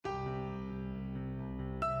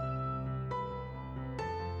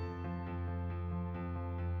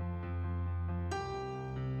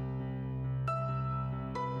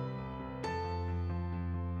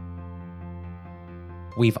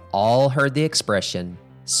We've all heard the expression,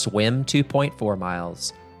 swim 2.4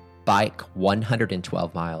 miles, bike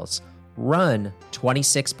 112 miles, run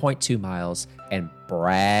 26.2 miles, and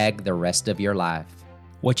brag the rest of your life.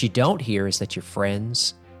 What you don't hear is that your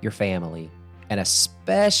friends, your family, and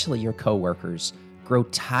especially your coworkers grow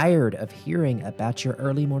tired of hearing about your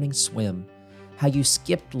early morning swim, how you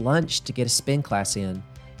skipped lunch to get a spin class in,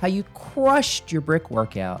 how you crushed your brick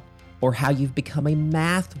workout, or how you've become a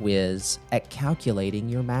math whiz at calculating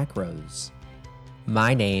your macros.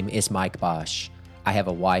 My name is Mike Bosch. I have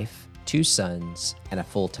a wife, 2 sons, and a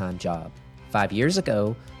full-time job. 5 years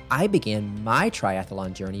ago, I began my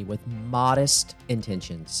triathlon journey with modest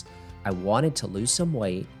intentions. I wanted to lose some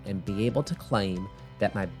weight and be able to claim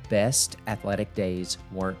that my best athletic days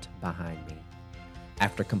weren't behind me.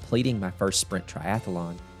 After completing my first sprint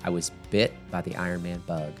triathlon, I was bit by the Ironman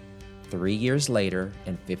bug. 3 years later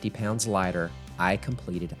and 50 pounds lighter, I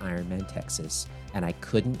completed Ironman Texas, and I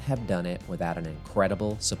couldn't have done it without an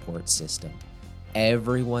incredible support system.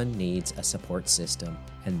 Everyone needs a support system,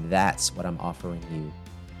 and that's what I'm offering you.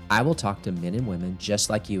 I will talk to men and women just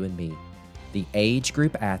like you and me, the age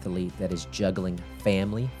group athlete that is juggling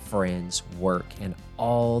family, friends, work, and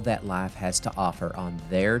all that life has to offer on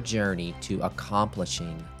their journey to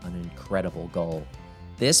accomplishing an incredible goal.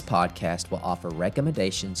 This podcast will offer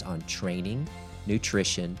recommendations on training,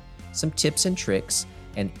 nutrition, some tips and tricks,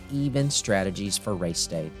 and even strategies for race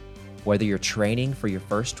day. Whether you're training for your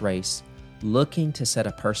first race, looking to set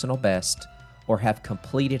a personal best, or have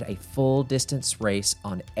completed a full distance race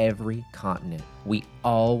on every continent, we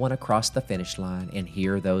all want to cross the finish line and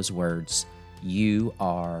hear those words, "You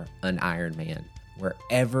are an Ironman."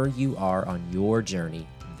 Wherever you are on your journey,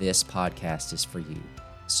 this podcast is for you.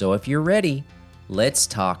 So if you're ready, let's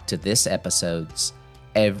talk to this episode's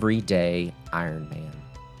Everyday Ironman.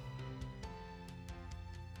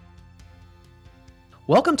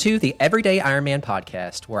 Welcome to the Everyday Ironman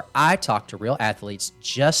podcast, where I talk to real athletes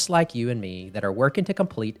just like you and me that are working to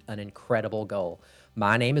complete an incredible goal.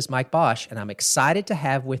 My name is Mike Bosch, and I'm excited to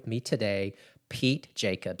have with me today Pete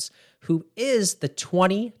Jacobs, who is the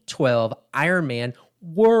 2012 Ironman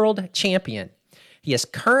World Champion. He is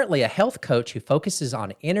currently a health coach who focuses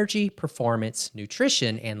on energy, performance,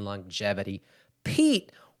 nutrition, and longevity.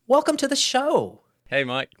 Pete, welcome to the show. Hey,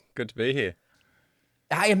 Mike. Good to be here.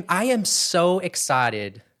 I am so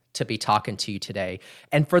excited to be talking to you today.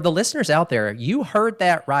 And for the listeners out there, you heard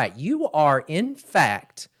that right. You are, in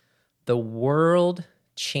fact, the world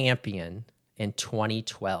champion in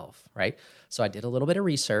 2012, right? So I did a little bit of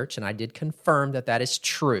research, and I did confirm that that is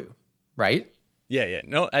true, right? Yeah.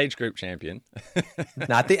 Not age group champion.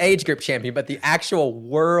 Not the age group champion, but the actual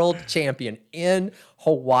world champion in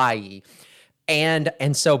Hawaii. And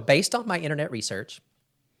so based on my internet research,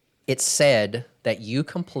 it said that you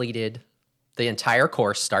completed the entire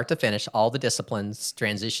course, start to finish, all the disciplines,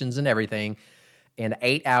 transitions, and everything, in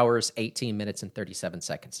 8 hours, 18 minutes, and 37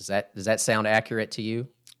 seconds. Does that sound accurate to you?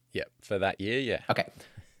 Yeah, for that year, yeah.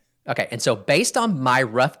 Okay. And so based on my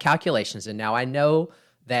rough calculations, and now I know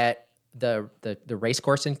that the race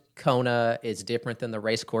course in Kona is different than the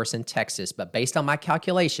race course in Texas, but based on my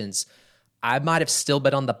calculations, I might have still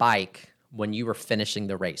been on the bike when you were finishing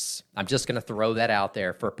the race. I'm just going to throw that out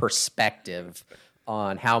there for perspective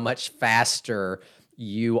on how much faster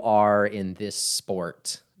you are in this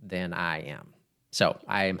sport than I am. So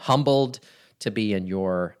I am humbled to be in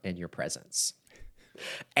your presence.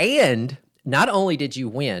 And not only did you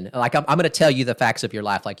win, like I'm going to tell you the facts of your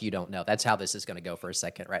life like you don't know. That's how this is going to go for a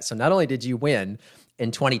second, right? So not only did you win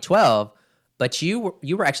in 2012, but you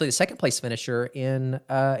were actually the second place finisher in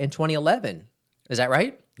 2011. Is that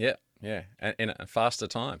right? Yeah, in a faster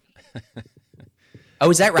time. Oh,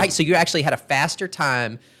 is that right? So you actually had a faster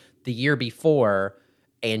time the year before,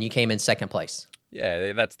 and you came in second place.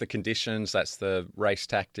 Yeah, that's the conditions, that's the race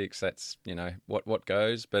tactics, that's, what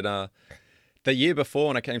goes. But the year before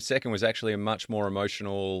when I came second was actually a much more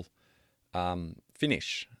emotional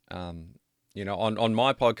finish. On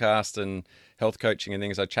my podcast and health coaching and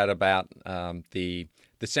things, I chat about the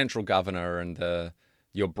central governor and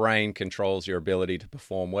your brain controls your ability to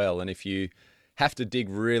perform well. And if you have to dig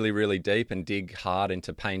really, really deep and dig hard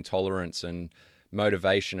into pain tolerance and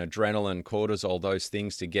motivation, adrenaline, cortisol, those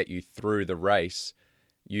things to get you through the race,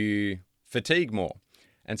 you fatigue more.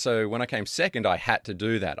 And so when I came second, I had to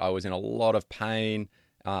do that. I was in a lot of pain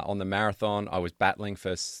on the marathon. I was battling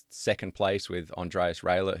for second place with Andreas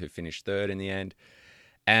Raelert, who finished third in the end.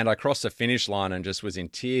 And I crossed the finish line and just was in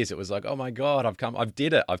tears. It was like, oh my God, I've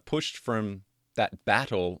did it. I've pushed from that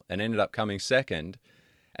battle and ended up coming second.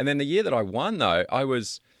 And then the year that I won, though, I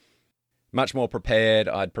was much more prepared.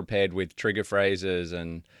 I'd prepared with trigger phrases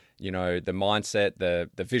and, the mindset,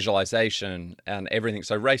 the visualization and everything.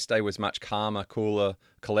 So race day was much calmer, cooler,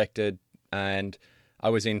 collected, and I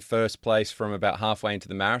was in first place from about halfway into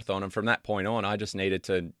the marathon. And from that point on, I just needed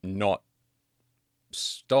to not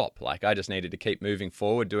stop. Like, I just needed to keep moving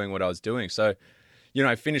forward, doing what I was doing. So,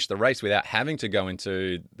 I finished the race without having to go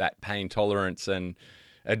into that pain tolerance and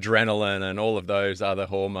adrenaline and all of those other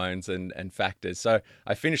hormones and factors. So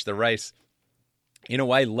I finished the race in a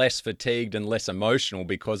way less fatigued and less emotional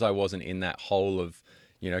because I wasn't in that hole of,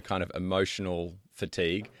 kind of emotional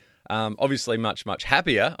fatigue. Obviously much, much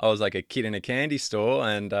happier. I was like a kid in a candy store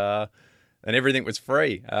and everything was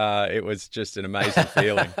free. It was just an amazing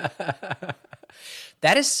feeling.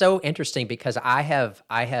 That is so interesting because I have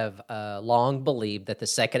long believed that the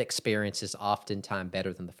second experience is oftentimes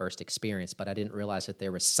better than the first experience, but I didn't realize that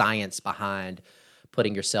there was science behind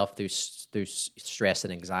putting yourself through stress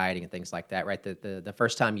and anxiety and things like that, right? The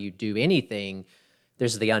first time you do anything,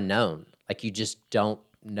 there's the unknown. Like, you just don't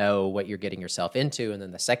know what you're getting yourself into, and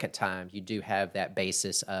then the second time you do have that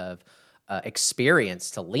basis of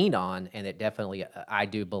experience to lean on, and it definitely, I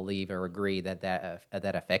do believe or agree that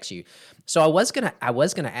affects you. So I was gonna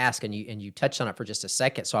ask, and you touched on it for just a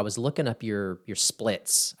second. So I was looking up your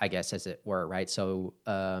splits, I guess, as it were, right? So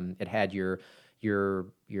it had your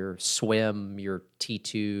swim, your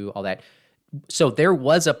T2, all that. So there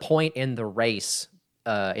was a point in the race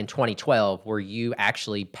in 2012 where you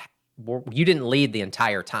actually you didn't lead the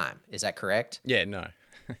entire time. Is that correct? Yeah, no.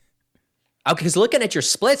 Okay, because looking at your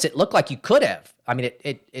splits, it looked like you could have. I mean,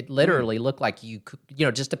 it literally looked like you could,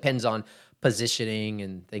 just depends on positioning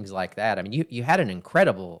and things like that. I mean, you had an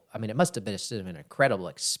incredible, I mean, it must have been an incredible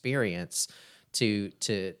experience to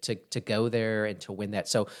go there and to win that.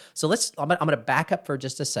 So I'm going to back up for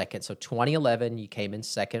just a second. So 2011, you came in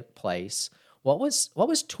second place. What was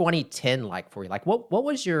 2010 like for you? Like, what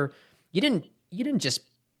was you didn't just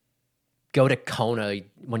go to Kona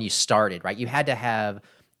when you started, right? You had to have,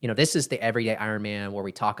 this is the Everyday Ironman where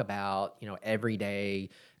we talk about, everyday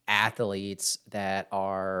athletes that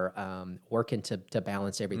are working to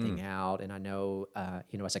balance everything out. And I know,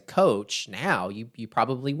 as a coach now, you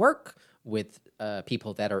probably work with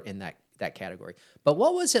people that are in that category. But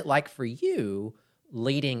what was it like for you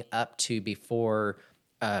leading up to before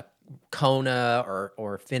Kona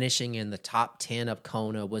or finishing in the top 10 of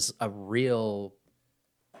Kona was a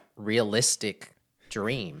realistic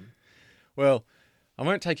dream? Well, I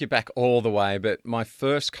won't take you back all the way, but my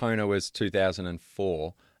first Kona was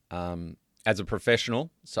 2004 as a professional.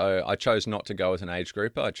 So I chose not to go as an age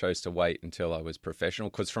grouper. I chose to wait until I was professional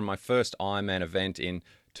because from my first Ironman event in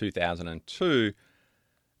 2002,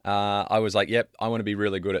 I was like, yep, I want to be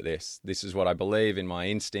really good at this. This is what I believe in, my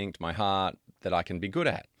instinct, my heart, that I can be good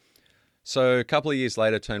at. So a couple of years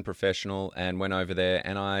later, turned professional and went over there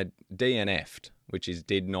and I DNF'd, which is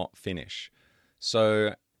did not finish.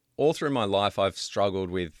 So all through my life, I've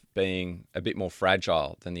struggled with being a bit more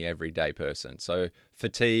fragile than the everyday person. So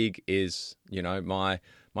fatigue is, my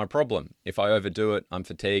problem. If I overdo it, I'm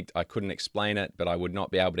fatigued. I couldn't explain it, but I would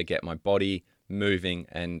not be able to get my body moving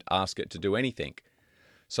and ask it to do anything.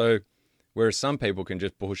 So whereas some people can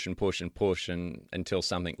just push and push and push until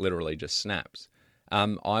something literally just snaps,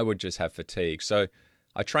 I would just have fatigue. So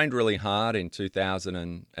I trained really hard in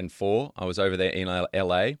 2004. I was over there in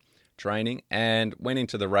LA training and went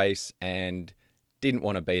into the race and didn't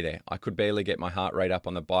want to be there. I could barely get my heart rate up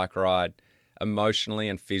on the bike ride. Emotionally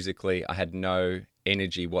and physically, I had no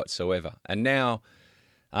energy whatsoever. And now,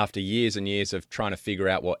 after years and years of trying to figure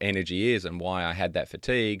out what energy is and why I had that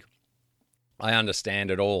fatigue, I understand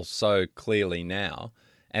it all so clearly now.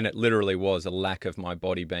 And it literally was a lack of my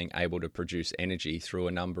body being able to produce energy through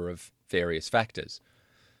a number of various factors.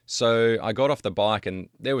 So I got off the bike and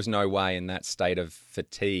there was no way in that state of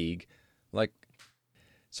fatigue.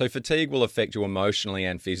 So fatigue will affect you emotionally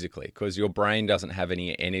and physically because your brain doesn't have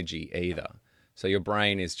any energy either. So your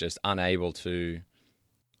brain is just unable to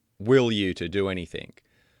will you to do anything.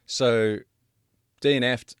 So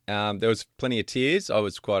DNF'd, there was plenty of tears. I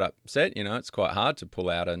was quite upset. It's quite hard to pull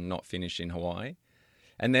out and not finish in Hawaii.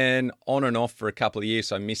 And then on and off for a couple of years.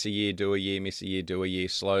 So miss a year, do a year, miss a year, do a year,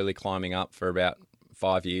 slowly climbing up for about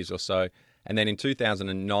 5 years or so. And then in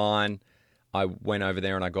 2009, I went over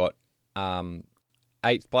there and I got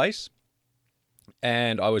 8th place.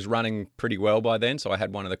 And I was running pretty well by then, so I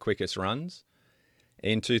had one of the quickest runs.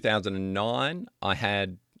 In 2009, I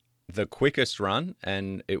had the quickest run,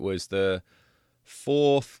 and it was at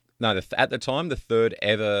the time, the third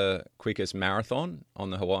ever quickest marathon on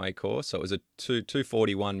the Hawaii course. So it was a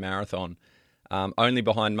 2:41 marathon, only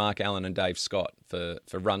behind Mark Allen and Dave Scott for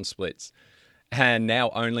run splits. And now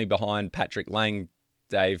only behind Patrick Lang,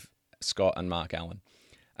 Dave Scott, and Mark Allen.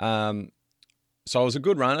 So I was a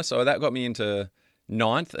good runner. So that got me into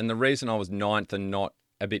ninth. And the reason I was ninth and not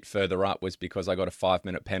a bit further up was because I got a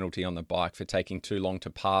 5-minute penalty on the bike for taking too long to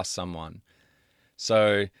pass someone.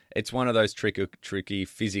 So it's one of those tricky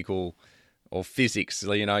physical or physics.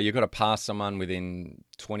 You've got to pass someone within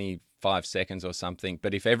 25 seconds or something.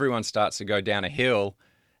 But if everyone starts to go down a hill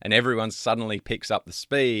and everyone suddenly picks up the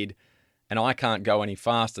speed and I can't go any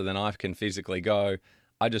faster than I can physically go,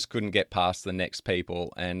 I just couldn't get past the next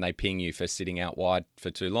people and they ping you for sitting out wide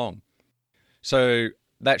for too long. So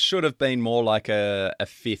that should have been more like a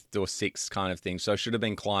fifth or sixth kind of thing. So I should have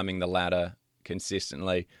been climbing the ladder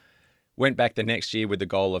consistently. Went back the next year with the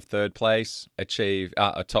goal of third place, achieved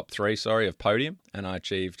a top three, of podium, and I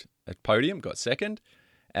achieved a podium, got second.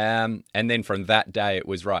 And then from that day, it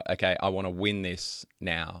was right, okay, I want to win this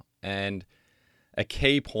now. And a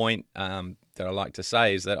key point that I like to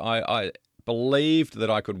say is that I believed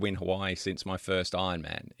that I could win Hawaii since my first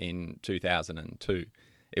Ironman in 2002.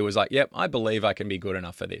 It was like, yep, I believe I can be good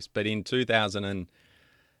enough for this. But in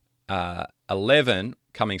 2011,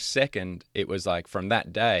 coming second, it was like from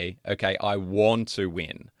that day, okay, I want to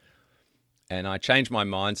win. And I changed my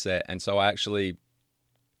mindset. And so I actually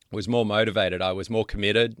was more motivated. I was more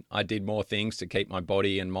committed. I did more things to keep my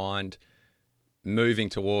body and mind moving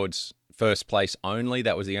towards first place only.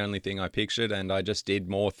 That was the only thing I pictured. And I just did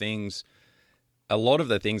more things. A lot of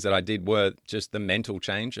the things that I did were just the mental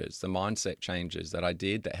changes, the mindset changes that I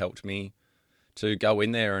did that helped me to go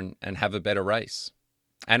in there and have a better race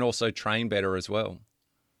and also train better as well.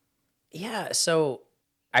 Yeah, so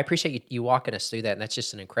I appreciate you walking us through that, and that's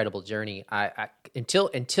just an incredible journey. I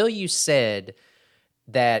until you said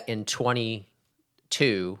that in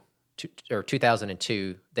 2002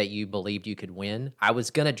 that you believed you could win, I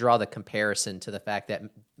was going to draw the comparison to the fact that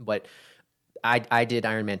I did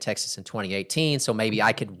Ironman Texas in 2018, so maybe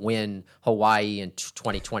I could win Hawaii in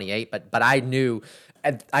 2028. But I knew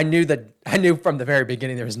from the very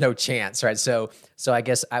beginning there was no chance, right? So I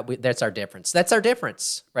guess that's our difference. That's our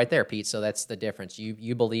difference right there, Pete. So that's the difference.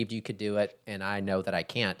 You believed you could do it, and I know that I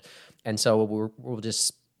can't, and so we'll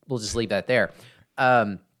just leave that there.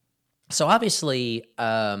 So obviously,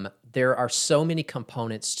 there are so many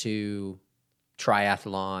components to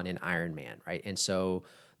triathlon and Ironman, right? And so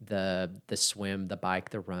the swim, the bike,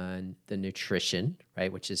 the run, the nutrition,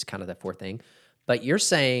 right, which is kind of the fourth thing. But you're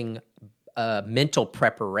saying mental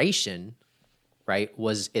preparation, right,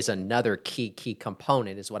 is another key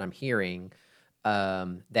component, is what I'm hearing.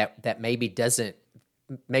 That maybe the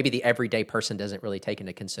everyday person doesn't really take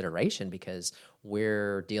into consideration because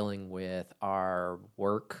we're dealing with our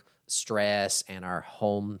work stress and our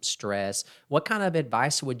home stress. What kind of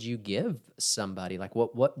advice would you give somebody? Like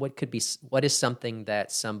what is something that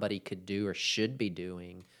somebody could do or should be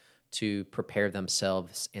doing to prepare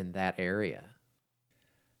themselves in that area?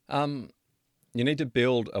 You need to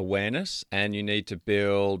build awareness and you need to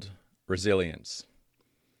build resilience.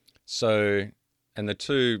 So, and the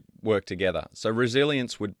two work together. So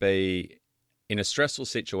resilience would be in a stressful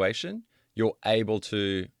situation, you're able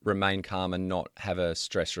to remain calm and not have a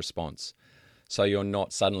stress response. So you're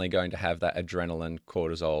not suddenly going to have that adrenaline,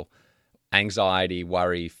 cortisol, anxiety,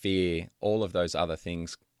 worry, fear, all of those other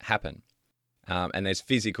things happen. And there's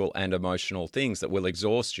physical and emotional things that will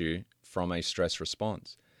exhaust you from a stress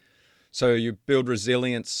response. So you build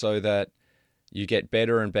resilience so that you get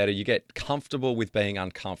better and better. You get comfortable with being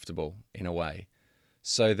uncomfortable in a way.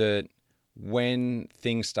 So that when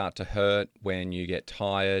things start to hurt, when you get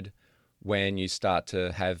tired, when you start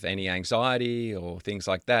to have any anxiety or things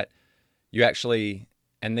like that, you actually,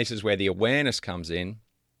 and this is where the awareness comes in,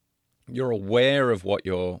 you're aware of what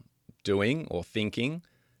you're doing or thinking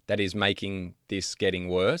that is making this getting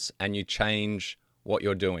worse, and you change what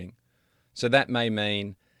you're doing. So that may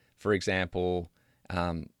mean, for example,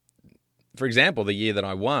 the year that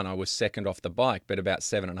I won, I was second off the bike, but about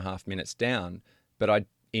 7.5 minutes down. But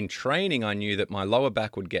in training, I knew that my lower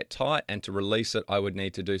back would get tight, and to release it, I would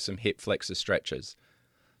need to do some hip flexor stretches.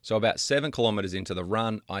 So about 7 kilometers into the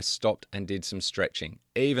run, I stopped and did some stretching,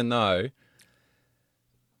 even though,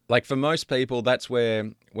 like for most people, that's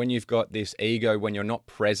where when you've got this ego, when you're not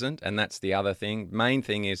present, and that's the other thing, main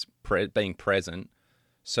thing is being present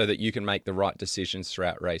so that you can make the right decisions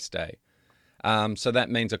throughout race day. So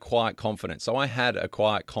that means a quiet confidence. So I had a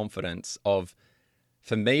quiet confidence of,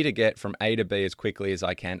 for me to get from A to B as quickly as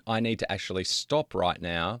I can, I need to actually stop right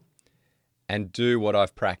now and do what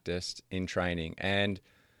I've practiced in training. And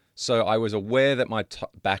so I was aware that my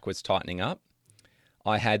back was tightening up.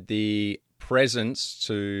 I had the presence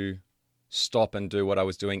to stop and do what I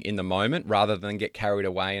was doing in the moment rather than get carried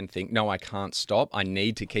away and think, no, I can't stop. I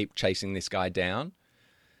need to keep chasing this guy down.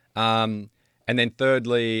 And And then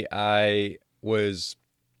thirdly, I was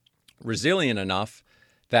resilient enough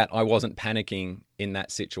that I wasn't panicking in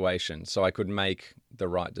that situation. So I could make the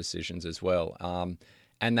right decisions as well.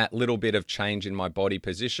 And that little bit of change in my body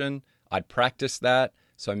position, I'd practice that.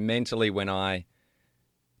 So mentally, when I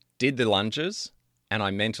did the lunges and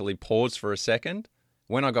I mentally paused for a second,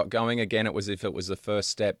 when I got going again, it was as if it was the first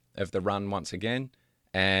step of the run once again,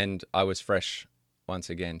 and I was fresh once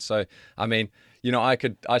again. So, I mean,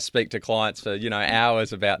 I speak to clients for,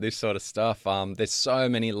 hours about this sort of stuff. There's so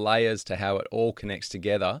many layers to how it all connects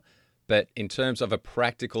together. But in terms of a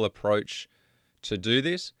practical approach to do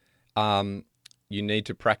this, you need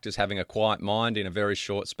to practice having a quiet mind in a very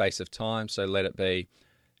short space of time. So let it be,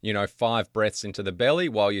 5 breaths into the belly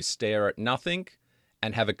while you stare at nothing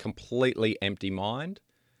and have a completely empty mind.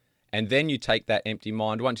 And then you take that empty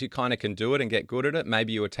mind, once you kind of can do it and get good at it,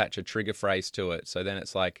 maybe you attach a trigger phrase to it. So then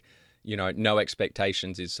it's like, no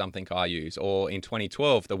expectations is something I use. Or in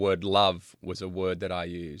 2012, the word love was a word that I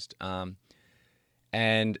used.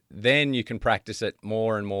 And then you can practice it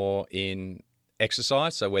more and more in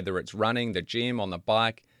exercise. So whether it's running, the gym, on the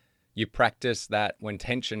bike, you practice that when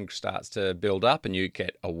tension starts to build up and you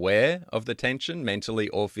get aware of the tension mentally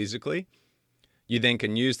or physically. You then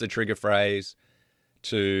can use the trigger phrase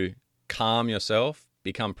to calm yourself,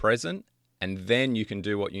 become present, and then you can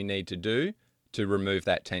do what you need to do to remove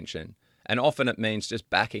that tension. And often it means just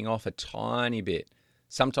backing off a tiny bit.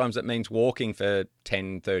 Sometimes it means walking for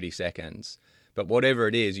 10, 30 seconds. But whatever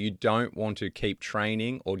it is, you don't want to keep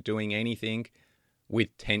training or doing anything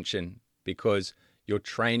with tension, because you're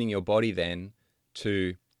training your body then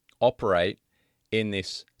to operate in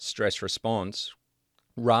this stress response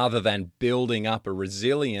rather than building up a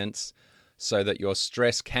resilience so that your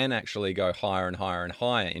stress can actually go higher and higher and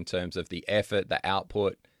higher in terms of the effort, the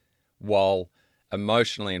output, while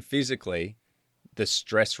emotionally and physically, the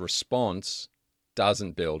stress response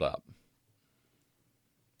doesn't build up.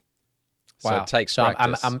 So Wow. it takes so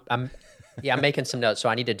practice. I'm making some notes. So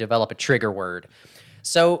I need to develop a trigger word.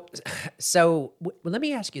 So let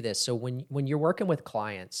me ask you this. So when you're working with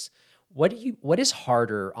clients, what is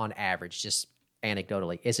harder on average, just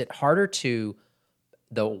anecdotally? Is it harder to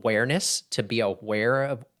the awareness, to be aware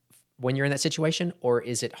of when you're in that situation, or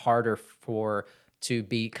is it harder to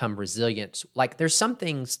become resilient? Like, there's some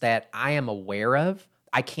things that I am aware of,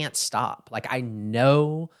 I can't stop. Like, I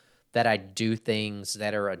know that I do things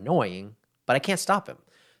that are annoying, but I can't stop them.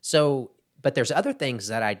 So, but there's other things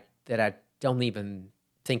that I don't even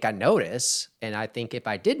think I notice, and I think if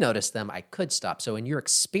I did notice them, I could stop. So in your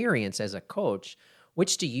experience as a coach,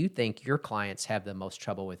 which do you think your clients have the most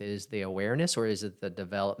trouble with? Is the awareness, or is it the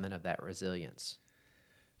development of that resilience?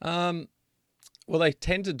 Well, they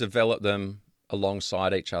tend to develop them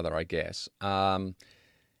alongside each other, I guess.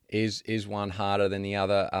 Is one harder than the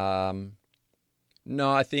other?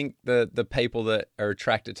 No, I think the people that are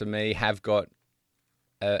attracted to me have got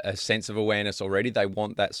a sense of awareness already. They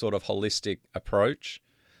want that sort of holistic approach.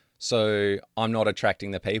 So I'm not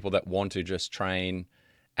attracting the people that want to just train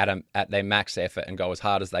at their max effort and go as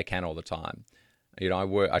hard as they can all the time. I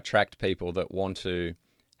attract people that want to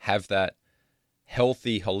have that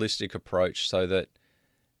healthy, holistic approach so that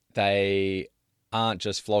they aren't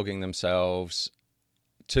just flogging themselves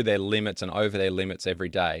to their limits and over their limits every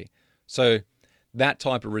day. So that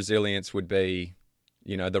type of resilience would be,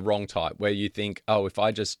 the wrong type, where you think, oh, if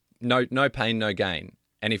I just, no pain, no gain.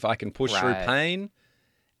 And if I can push through pain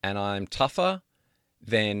and I'm tougher,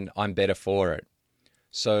 then I'm better for it.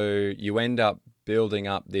 So you end up building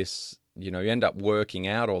up this, you end up working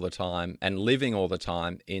out all the time and living all the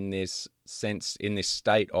time in this sense, in this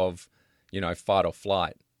state of, fight or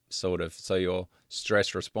flight sort of. So your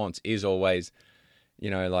stress response is always,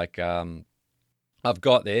 I've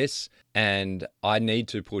got this and I need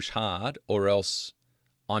to push hard or else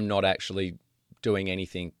I'm not actually doing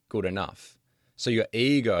anything good enough. So your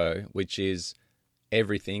ego, which is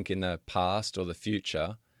everything in the past or the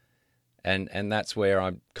future, and that's where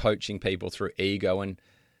I'm coaching people through ego, and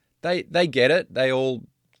they get it. They all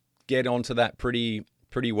get onto that pretty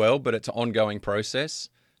well, but it's an ongoing process.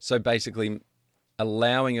 So basically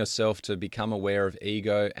allowing yourself to become aware of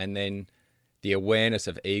ego, and then the awareness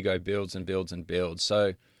of ego builds and builds and builds.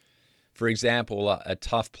 So for example, a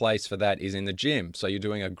tough place for that is in the gym. So you're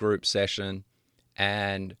doing a group session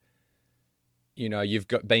and, you've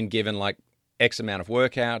been given like X amount of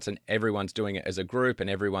workouts and everyone's doing it as a group and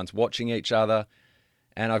everyone's watching each other.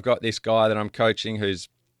 And I've got this guy that I'm coaching who's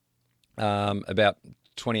about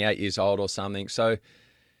 28 years old or something. So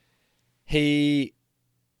he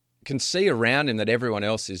can see around him that everyone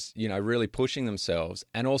else is, really pushing themselves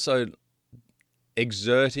and also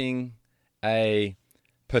exerting a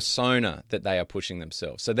persona that they are pushing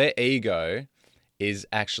themselves. So their ego is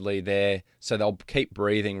actually there. So they'll keep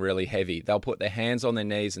breathing really heavy. They'll put their hands on their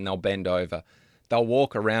knees and they'll bend over. They'll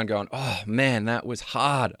walk around going, oh man, that was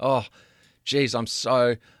hard. Oh, geez,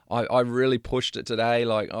 I really pushed it today.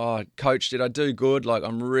 Like, oh, coach, did I do good? Like,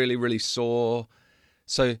 I'm really, really sore.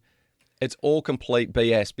 So it's all complete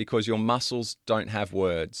BS because your muscles don't have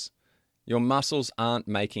words. Your muscles aren't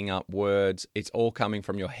making up words. It's all coming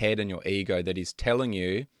from your head and your ego that is telling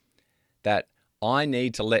you that I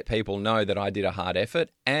need to let people know that I did a hard effort,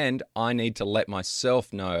 and I need to let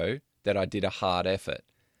myself know that I did a hard effort.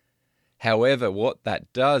 However, what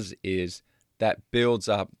that does is that builds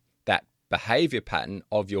up that behavior pattern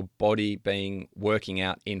of your body working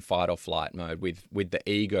out in fight or flight mode with the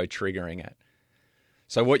ego triggering it.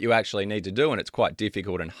 So what you actually need to do, and it's quite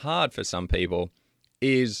difficult and hard for some people,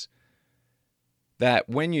 is that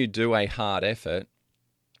when you do a hard effort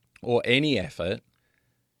or any effort,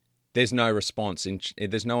 there's no response,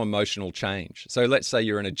 there's no emotional change. So let's say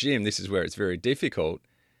you're in a gym, this is where it's very difficult,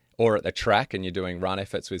 or at the track and you're doing run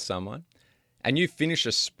efforts with someone, and you finish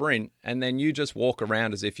a sprint and then you just walk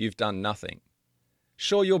around as if you've done nothing.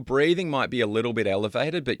 Sure, your breathing might be a little bit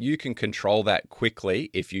elevated, but you can control that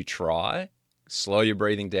quickly if you try. Slow your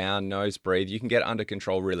breathing down, nose breathe. You can get under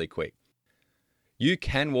control really quick. You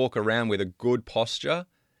can walk around with a good posture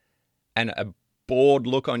and a bored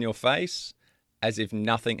look on your face as if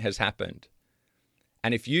nothing has happened.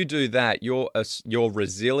 And if you do that, your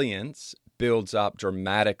resilience builds up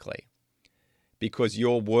dramatically because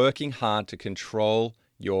you're working hard to control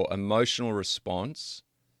your emotional response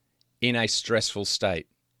in a stressful state.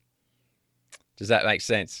 Does that make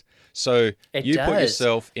sense? So you put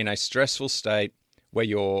yourself in a stressful state where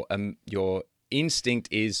your instinct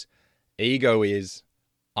is, ego is,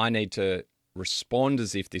 I need to respond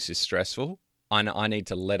as if this is stressful. I need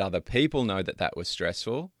to let other people know that that was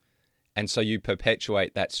stressful. And so you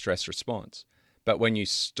perpetuate that stress response. But when you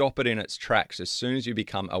stop it in its tracks, as soon as you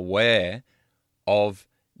become aware of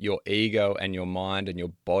your ego and your mind and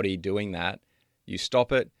your body doing that, you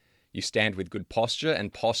stop it, you stand with good posture,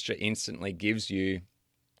 and posture instantly gives you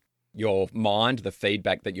your mind the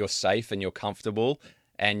feedback that you're safe and you're comfortable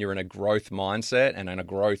and you're in a growth mindset and in a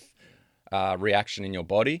growth reaction in your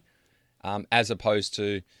body, as opposed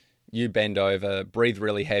to you bend over, breathe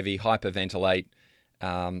really heavy, hyperventilate.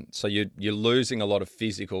 So you're losing a lot of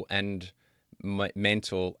physical and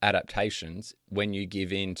mental adaptations when you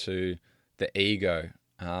give in to the ego.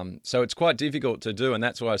 So it's quite difficult to do, and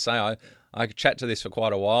that's why I say I chat to this for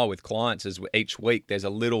quite a while with clients. As each week there's a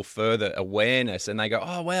little further awareness, and they go,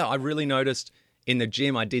 "Oh wow, I really noticed in the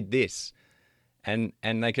gym I did this," and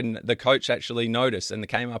the coach actually noticed, and they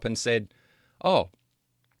came up and said, "Oh,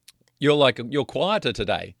 you're quieter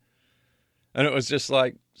today," and it was just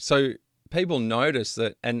like, so people notice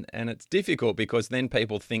that, and it's difficult because then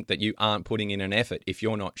people think that you aren't putting in an effort if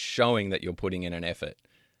you're not showing that you're putting in an effort.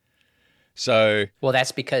 So, well,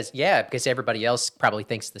 that's because everybody else probably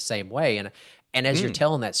thinks the same way. And as you're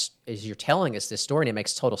telling us this story, and it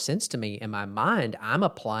makes total sense to me in my mind, I'm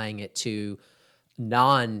applying it to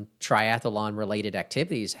non-triathlon related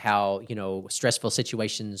activities, how, stressful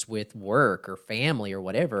situations with work or family or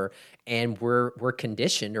whatever. And we're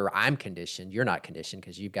conditioned, or I'm conditioned. You're not conditioned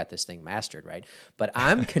because you've got this thing mastered, right? But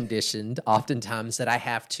I'm conditioned oftentimes that I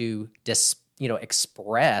have to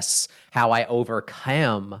express how I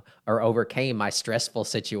overcame my stressful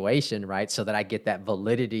situation, right? So that I get that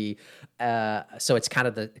validity. So it's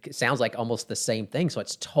it sounds like almost the same thing. So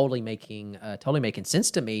it's totally making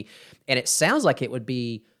sense to me. And it sounds like it would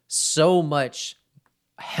be so much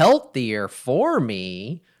healthier for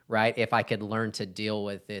me, right, if I could learn to deal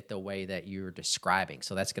with it the way that you're describing.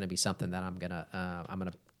 So that's going to be something that I'm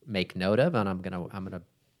gonna make note of, and I'm gonna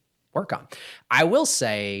work on. I will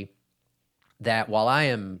say that while I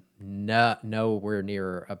am nowhere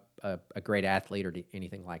near a great athlete or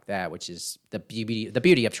anything like that, which is the beauty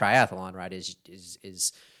of triathlon, right? Is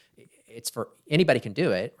it's for anybody can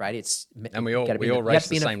do it, right? And we all race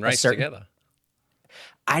the same race together.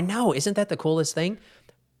 I know, isn't that the coolest thing?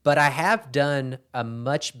 But I have done a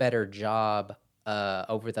much better job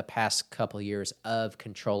over the past couple of years of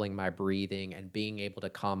controlling my breathing and being able to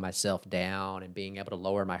calm myself down and being able to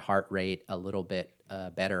lower my heart rate a little bit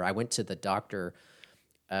better. I went to the doctor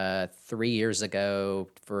 3 years ago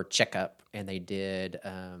for a checkup, and they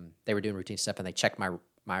were doing routine stuff, and they checked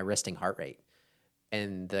my resting heart rate.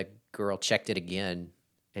 And the girl checked it again,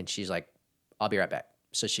 and she's like, "I'll be right back."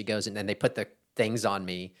 So she goes, and then they put the things on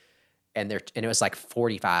me, and it was like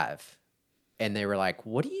 45. And they were like,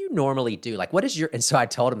 "What do you normally do? Like, what is your..." And so I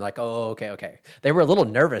told them, like, "Oh, okay." They were a little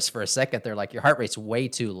nervous for a second. They're like, "Your heart rate's way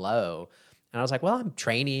too low." And I was like, well, I'm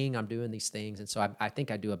training, I'm doing these things. And so I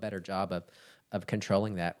think I do a better job of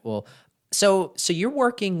controlling that. Well, so you're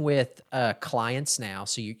working with clients now.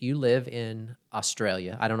 So you live in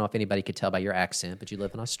Australia. I don't know if anybody could tell by your accent, but you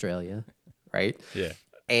live in Australia, right? Yeah.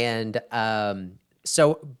 And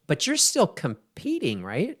but you're still competing,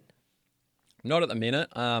 right? Not at the minute.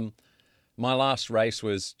 My last race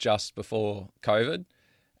was just before COVID,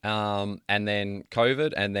 and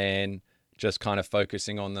then just kind of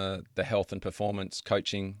focusing on the health and performance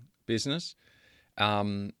coaching business.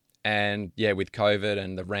 And yeah, with COVID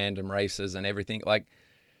and the random races and everything, like,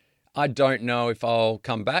 I don't know if I'll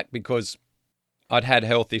come back because I'd had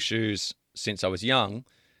health issues since I was young.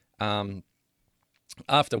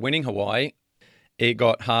 After winning Hawaii, it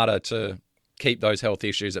got harder to keep those health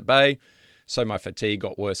issues at bay. So my fatigue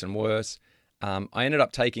got worse and worse. I ended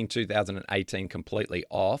up taking 2018 completely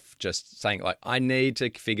off, just saying, like, I need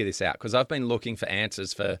to figure this out because I've been looking for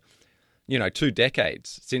answers for, 2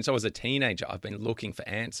 decades. Since I was a teenager, I've been looking for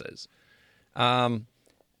answers and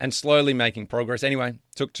slowly making progress. Anyway,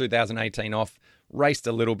 took 2018 off, raced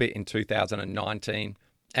a little bit in 2019,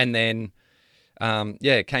 and then,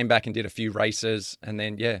 came back and did a few races. And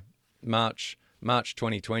then, March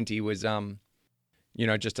 2020 was,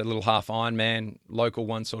 just a little half Ironman, local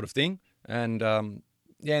one sort of thing. And, and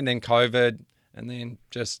then COVID, and then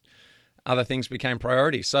just other things became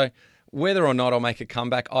priorities. So whether or not I'll make a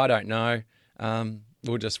comeback, I don't know.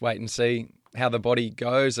 We'll just wait and see how the body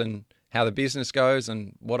goes and how the business goes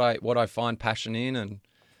and what I find passion in. And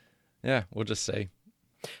we'll just see.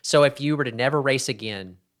 So if you were to never race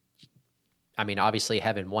again, I mean, obviously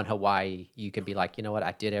having won Hawaii, you could be like, you know what,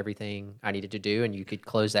 I did everything I needed to do, and you could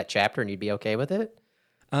close that chapter and you'd be okay with it?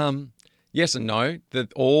 Yes and no.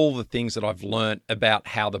 All the things that I've learned about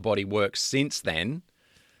how the body works since then,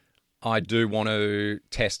 I do want to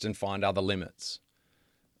test and find other limits.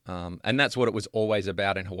 And that's what it was always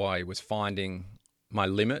about in Hawaii, was finding my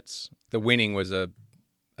limits. The winning was a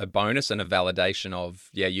bonus and a validation of,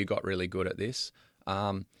 you got really good at this.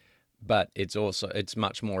 But it's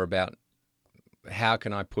much more about how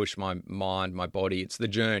can I push my mind, my body. It's the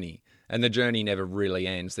journey, and the journey never really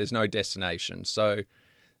ends. There's no destination. So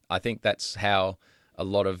I think that's how a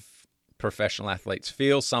lot of professional athletes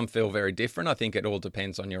feel. Some feel very different. I think it all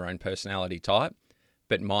depends on your own personality type.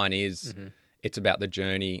 But mine is, it's about the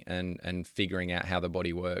journey and figuring out how the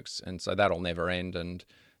body works. And so that'll never end. And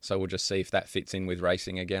so we'll just see if that fits in with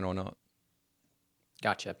racing again or not.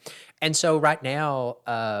 Gotcha. And so right now,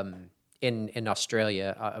 in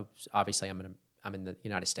Australia, obviously I'm in the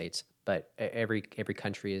United States, but every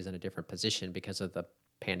country is in a different position because of the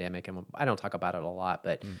pandemic, and I don't talk about it a lot.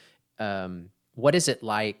 But what is it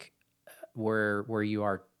like where you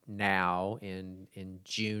are now in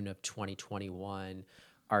June of 2021?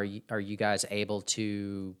 Are you guys able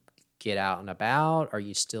to get out and about? Are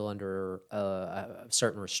you still under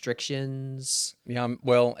certain restrictions? Yeah,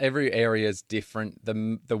 well, every area is different.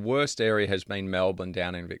 The worst area has been Melbourne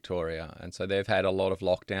down in Victoria, and so they've had a lot of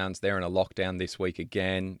lockdowns. They're in a lockdown this week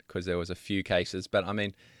again because there was a few cases. But I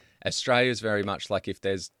mean, Australia's very much like, if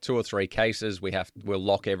there's 2 or 3 cases, we'll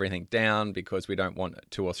lock everything down because we don't want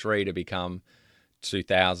 2 or 3 to become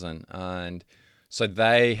 2,000. And so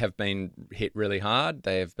they have been hit really hard.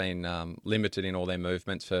 They have been limited in all their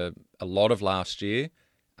movements for a lot of last year.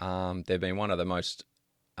 They've been one of the most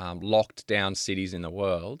locked down cities in the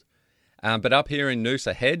world. But up here in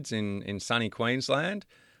Noosa Heads in sunny Queensland,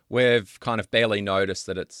 we've kind of barely noticed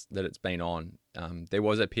that it's been on. There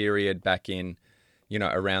was a period back in,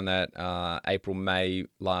 around that April, May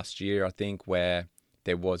last year, I think, where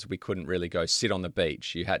we couldn't really go sit on the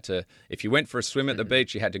beach. You had to, if you went for a swim at the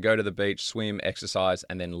beach, you had to go to the beach, swim, exercise,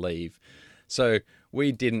 and then leave. So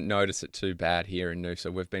we didn't notice it too bad here in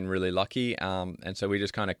Noosa. We've been really lucky. And so we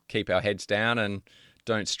just kind of keep our heads down and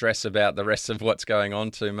don't stress about the rest of what's going on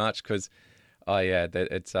too much, because,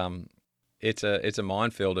 it's a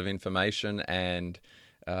minefield of information and,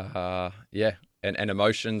 and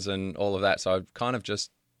emotions and all of that. So I've kind of just,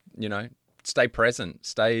 stay present,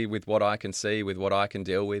 stay with what I can see, with what I can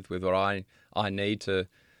deal with what I need to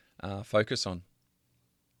focus on.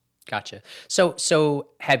 Gotcha. So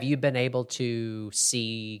have you been able to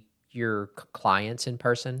see your clients in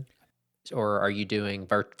person, or are you doing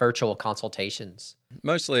virtual consultations?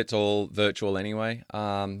 Mostly it's all virtual anyway,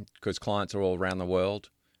 because clients are all around the world.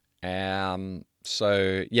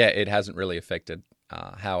 So it hasn't really affected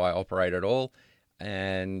how I operate at all.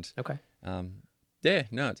 And okay.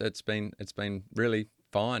 It's been really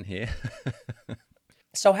fine here.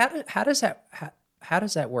 So how does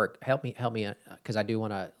that work? Help me, because I do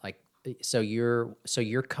want to, like. So you're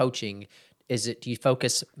coaching. do you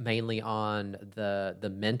focus mainly on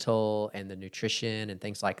the mental and the nutrition and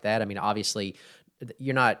things like that? I mean, obviously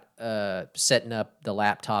you're not setting up the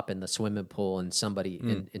laptop in the swimming pool and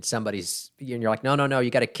in somebody's, and you're like, no,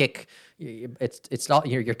 you got to kick. It's not,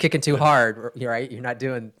 you're kicking too hard, right? You're not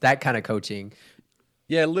doing that kind of coaching.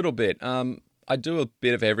 Yeah, a little bit. I do a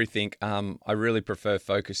bit of everything. I really prefer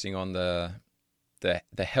focusing on the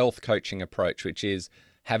health coaching approach, which is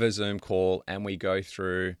have a Zoom call and we go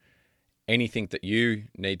through anything that you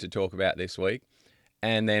need to talk about this week.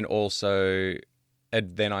 And then also,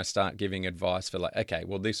 then I start giving advice for like, okay,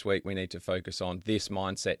 well, this week we need to focus on this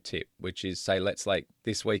mindset tip, which is say, let's like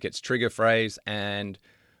this week it's trigger phrase, and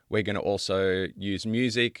we're going to also use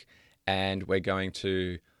music, and we're going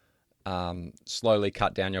to slowly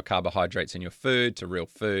cut down your carbohydrates in your food to real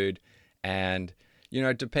food. And,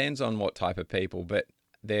 it depends on what type of people, but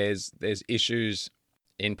there's issues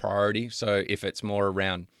in priority. So if it's more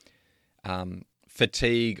around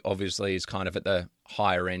fatigue, obviously is kind of at the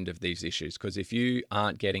higher end of these issues, because if you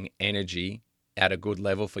aren't getting energy at a good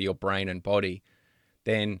level for your brain and body,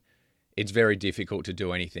 then it's very difficult to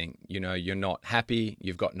do anything. You're not happy,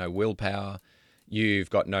 you've got no willpower, you've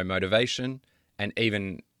got no motivation. And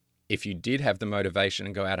even if you did have the motivation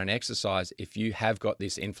and go out and exercise, if you have got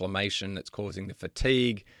this inflammation that's causing the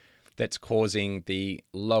fatigue, that's causing the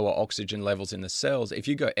lower oxygen levels in the cells, if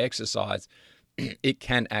you go exercise, it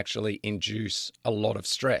can actually induce a lot of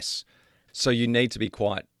stress. So you need to be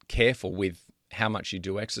quite careful with how much you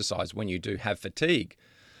do exercise when you do have fatigue.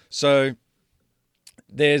 So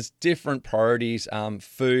there's different priorities.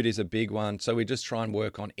 Food is a big one. So we just try and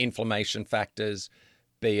work on inflammation factors,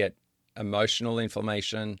 be it emotional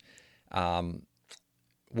inflammation,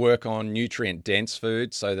 work on nutrient-dense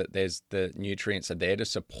food so that the nutrients are there to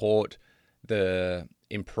support the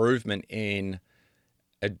improvement in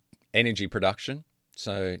energy production.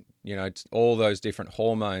 So, it's all those different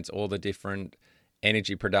hormones, all the different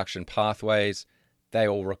energy production pathways, they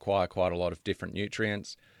all require quite a lot of different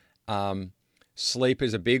nutrients. Sleep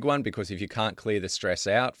is a big one, because if you can't clear the stress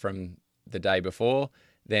out from the day before,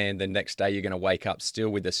 then the next day you're going to wake up still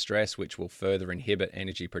with the stress, which will further inhibit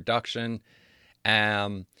energy production.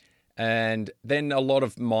 And then a lot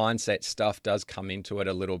of mindset stuff does come into it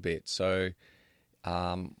a little bit. So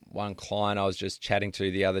one client I was just chatting to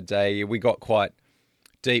the other day, we got quite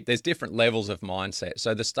deep. There's different levels of mindset.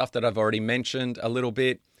 So the stuff that I've already mentioned a little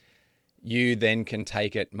bit, you then can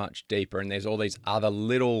take it much deeper. And there's all these other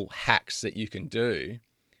little hacks that you can do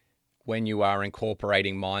when you are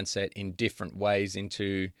incorporating mindset in different ways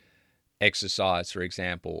into exercise, for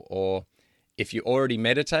example. Or if you already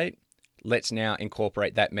meditate, let's now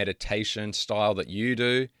incorporate that meditation style that you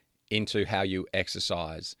do into how you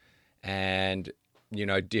exercise, and,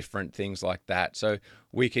 different things like that. So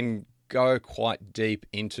we can go quite deep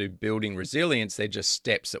into building resilience. They're just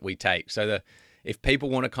steps that we take. So if people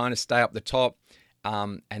want to kind of stay up the top,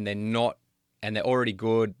 and they're already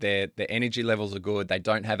good, their energy levels are good, they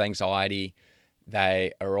don't have anxiety,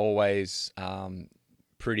 they are always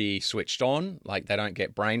pretty switched on, like they don't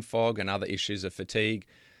get brain fog and other issues of fatigue,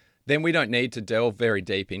 then we don't need to delve very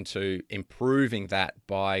deep into improving that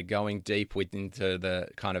by going deep into the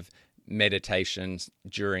kind of meditations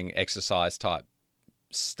during exercise type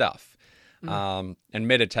stuff. And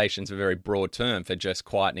meditation's a very broad term for just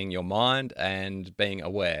quietening your mind and being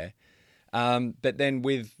aware. But then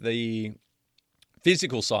with the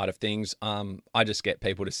physical side of things, I just get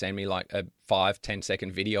people to send me like a 5-10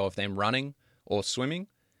 second video of them running or swimming.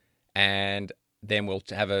 And then we'll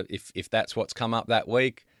have if that's what's come up that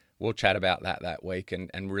week, we'll chat about that week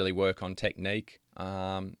and really work on technique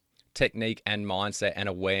and mindset and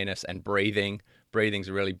awareness and breathing. Breathing's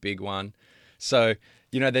a really big one. So,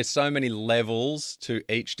 there's so many levels to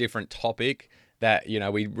each different topic that,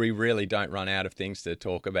 we really don't run out of things to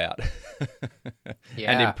talk about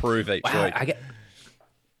and improve each week.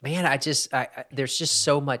 There's just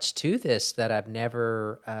so much to this that I've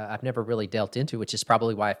never really dealt into, which is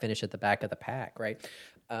probably why I finish at the back of the pack, right?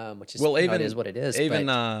 Which is, it is what it is. Even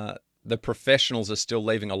the professionals are still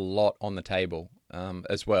leaving a lot on the table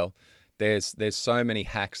as well. There's so many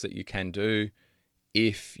hacks that you can do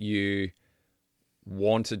if you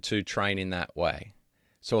wanted to train in that way.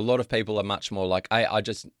 So a lot of people are much more like, I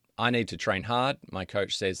need to train hard. My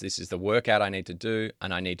coach says this is the workout I need to do,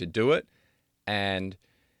 and I need to do it. And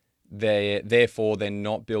therefore they're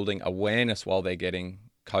not building awareness while they're getting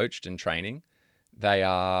coached and training.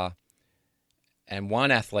 And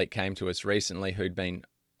one athlete came to us recently who'd been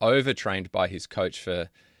overtrained by his coach for,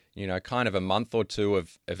 kind of a month or two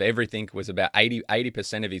of everything. Was about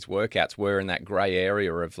 80% of his workouts were in that gray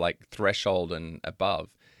area of like threshold and above.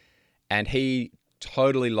 And he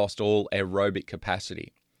totally lost all aerobic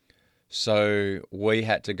capacity. So we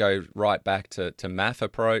had to go right back to MAF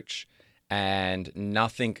approach, and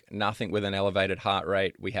nothing with an elevated heart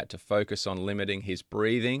rate. We had to focus on limiting his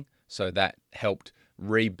breathing, so that helped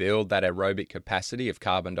rebuild that aerobic capacity of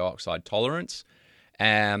carbon dioxide tolerance.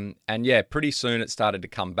 And yeah, pretty soon it started to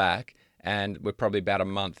come back, and we're probably about a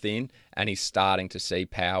month in, and he's starting to see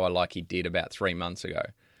power like he did about 3 months ago.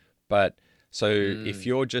 But so if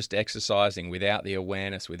you're just exercising without the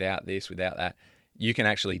awareness, without this, without that, you can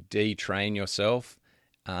actually detrain yourself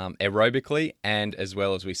aerobically, and as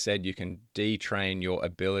well as we said, you can detrain your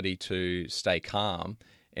ability to stay calm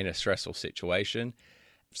in a stressful situation.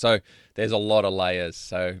 So there's a lot of layers.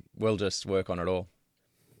 So we'll just work on it all.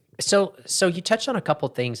 So you touched on a couple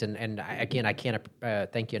of things, and again, I can't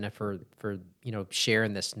thank you enough for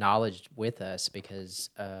sharing this knowledge with us,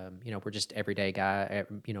 because we're just everyday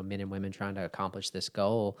men and women trying to accomplish this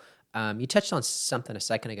goal. You touched on something a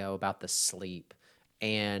second ago about the sleep,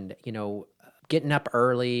 and getting up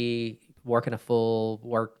early, working a full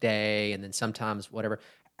work day, and then sometimes whatever.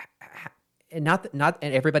 And not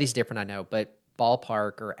and everybody's different, I know, but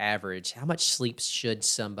ballpark or average, how much sleep should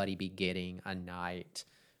somebody be getting a night?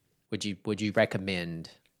 Would you recommend?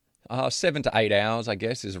 7 to 8 hours, I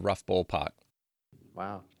guess, is a rough ballpark.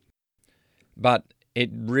 Wow. But it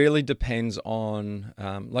really depends on,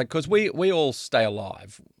 because we all stay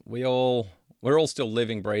alive. We're all still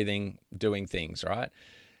living, breathing, doing things, right?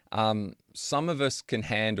 Some of us can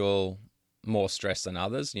handle more stress than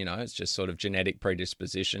others. It's just sort of genetic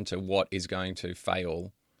predisposition to what is going to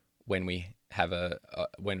fail when we have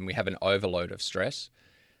an overload of stress.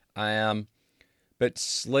 But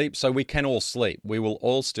sleep, so we can all sleep. We will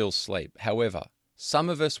all still sleep. However, some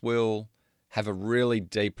of us will have a really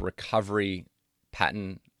deep recovery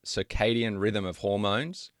pattern, circadian rhythm of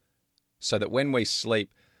hormones, so that when we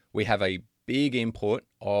sleep, we have a big input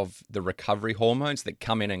of the recovery hormones that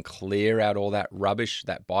come in and clear out all that rubbish,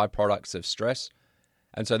 that byproducts of stress.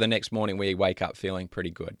 And so the next morning we wake up feeling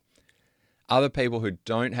pretty good. Other people who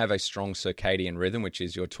don't have a strong circadian rhythm, which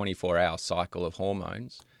is your 24-hour cycle of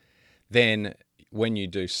hormones, then when you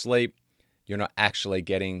do sleep, you're not actually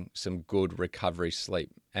getting some good recovery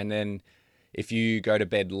sleep. And then if you go to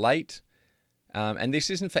bed late, and this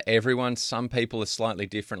isn't for everyone, some people are slightly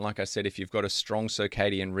different. Like I said, if you've got a strong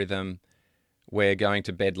circadian rhythm where going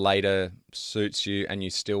to bed later suits you and you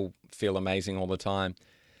still feel amazing all the time.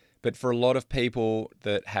 But for a lot of people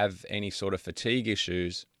that have any sort of fatigue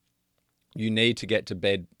issues, you need to get to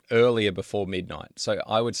bed earlier before midnight. So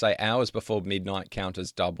I would say hours before midnight count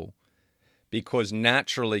as double, because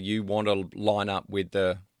naturally you want to line up with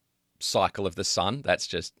the cycle of the sun. That's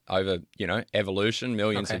just over, evolution,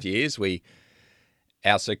 millions of years.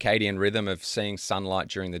 Our circadian rhythm of seeing sunlight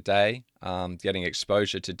during the day, getting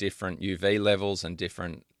exposure to different UV levels and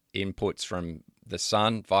different inputs from the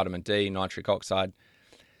sun, vitamin D, nitric oxide,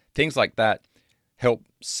 things like that help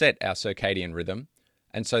set our circadian rhythm.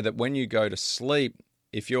 And so that when you go to sleep,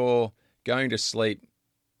 if you're going to sleep,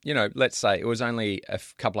 let's say it was only a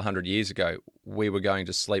couple of 100 years ago, we were going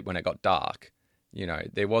to sleep when it got dark.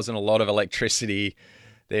 There wasn't a lot of electricity.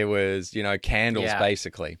 There was, candles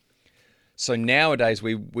basically. So nowadays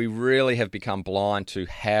we really have become blind to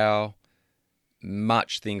how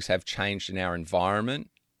much things have changed in our environment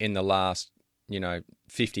in the last,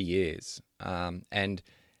 50 years. And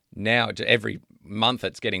now every month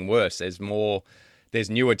it's getting worse. There's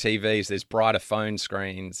newer TVs, there's brighter phone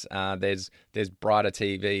screens, there's brighter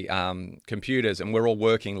TV computers, and we're all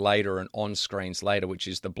working later and on screens later, which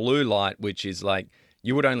is the blue light, which is like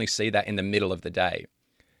you would only see that in the middle of the day.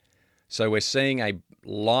 So we're seeing a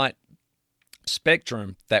light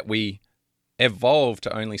spectrum that we evolved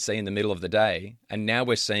to only see in the middle of the day, and now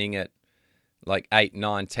we're seeing it like 8,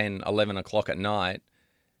 9, 10, 11 o'clock at night,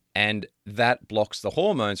 and that blocks the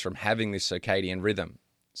hormones from having this circadian rhythm,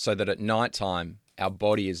 so that at nighttime our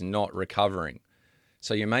body is not recovering.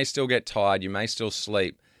 So you may still get tired, you may still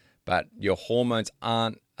sleep, but your hormones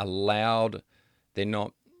aren't allowed. You're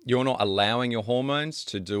not allowing your hormones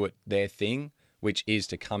to do their thing, which is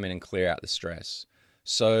to come in and clear out the stress.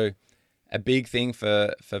 So a big thing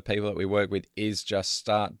for people that we work with is just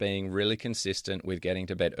start being really consistent with getting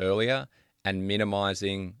to bed earlier and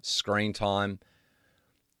minimizing screen time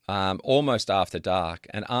almost after dark.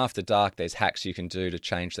 And after dark, there's hacks you can do to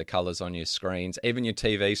change the colors on your screens. Even your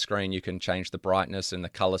TV screen, you can change the brightness and the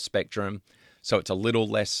color spectrum so it's a little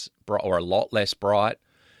less bright or a lot less bright.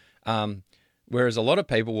 Whereas a lot of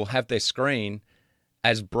people will have their screen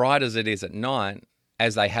as bright as it is at night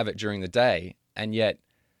as they have it during the day, and yet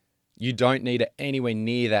you don't need it anywhere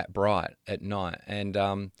near that bright at night.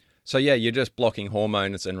 And so, yeah, you're just blocking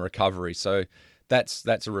hormones and recovery. So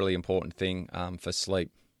that's a really important thing for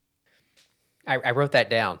sleep. I wrote that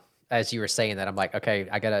down as you were saying that. I'm like, okay,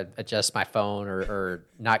 I gotta adjust my phone or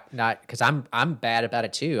not because I'm bad about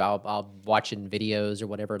it too. I'll watching videos or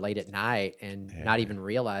whatever late at night and not even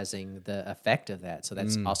realizing the effect of that. So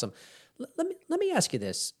that's awesome. Let me ask you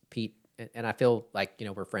this, Pete, and I feel like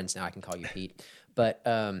we're friends now. I can call you Pete. But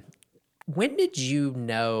when did you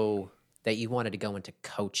know that you wanted to go into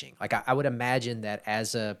coaching? Like I would imagine that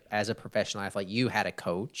as a professional athlete, you had a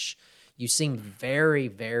coach. You seem very,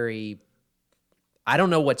 very, I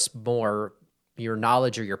don't know what's more, your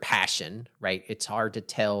knowledge or your passion, right? It's hard to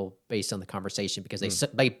tell based on the conversation because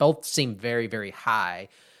they both seem very, very high,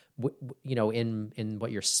 in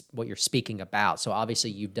what you're speaking about. So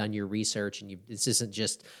obviously you've done your research and this isn't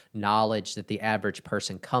just knowledge that the average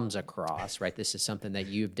person comes across, right? This is something that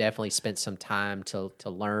you've definitely spent some time to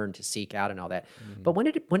learn, to seek out and all that. But when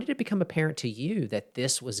did it become apparent to you that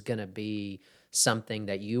this was going to be something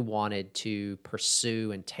that you wanted to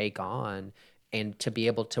pursue and take on and to be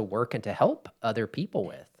able to work and to help other people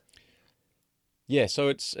with? Yeah, so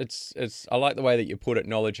it's I like the way that you put it,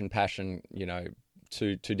 knowledge and passion,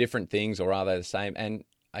 to different things, or are they the same? And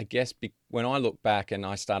I guess when I look back, and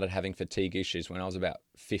I started having fatigue issues when I was about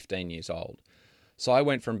 15 years old. So I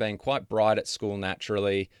went from being quite bright at school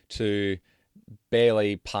naturally to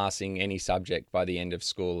barely passing any subject by the end of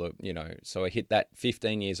school, So I hit that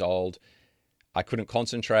 15 years old. I couldn't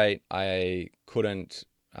concentrate. I couldn't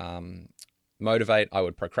motivate. I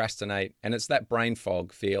would procrastinate. And it's that brain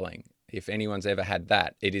fog feeling. If anyone's ever had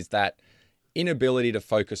that, it is that inability to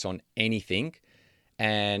focus on anything.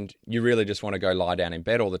 And you really just want to go lie down in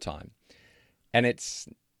bed all the time. And it's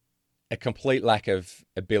a complete lack of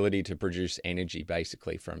ability to produce energy,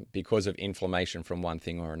 basically, because of inflammation from one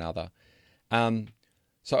thing or another.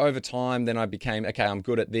 So over time, then I became, okay, I'm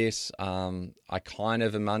good at this. I kind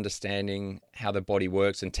of am understanding how the body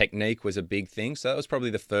works, and technique was a big thing. So that was probably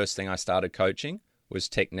the first thing I started coaching, was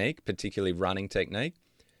technique, particularly running technique.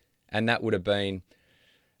 And that would have been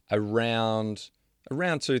around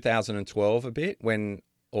 2012 a bit,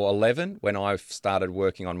 or 11, when I started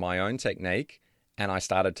working on my own technique and I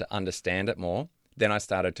started to understand it more. Then I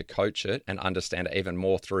started to coach it and understand it even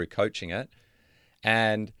more through coaching it.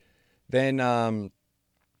 And then,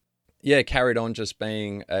 carried on just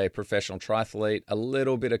being a professional triathlete, a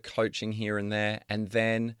little bit of coaching here and there. And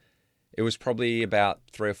then it was probably about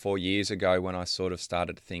 3 or 4 years ago when I sort of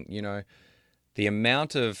started to think, the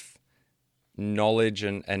amount of knowledge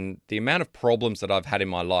and the amount of problems that I've had in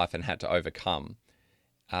my life and had to overcome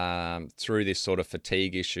through this sort of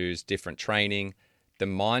fatigue issues, different training, the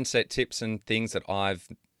mindset tips and things that I've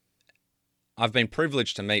been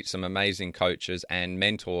privileged to meet some amazing coaches and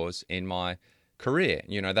mentors in my career.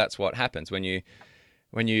 That's what happens when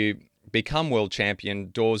you become world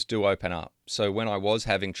champion, doors do open up. So when I was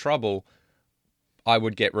having trouble, I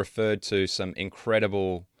would get referred to some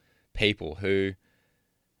incredible people who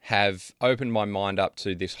have opened my mind up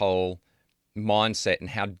to this whole mindset and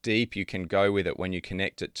how deep you can go with it when you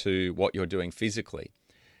connect it to what you're doing physically,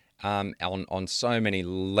 on so many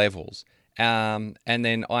levels. And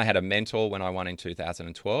then I had a mentor when I won in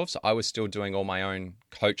 2012. So I was still doing all my own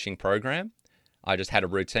coaching program. I just had a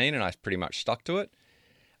routine and I pretty much stuck to it.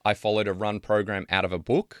 I followed a run program out of a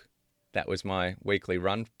book. That was my weekly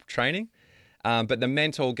run training. But the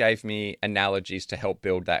mentor gave me analogies to help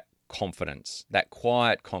build that confidence, that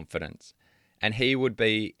quiet confidence. And he was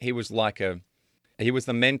the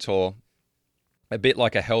mentor, a bit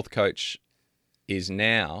like a health coach is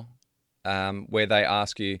now, where they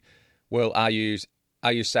ask you, well, are you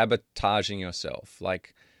sabotaging yourself?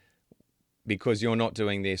 Like, because you're not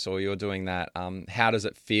doing this or you're doing that, how does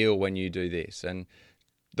it feel when you do this? And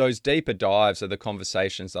those deeper dives are the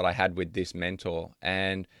conversations that I had with this mentor.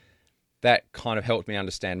 And that kind of helped me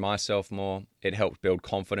understand myself more. It helped build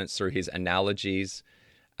confidence through his analogies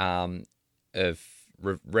of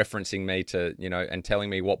referencing me to, and telling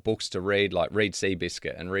me what books to read, like read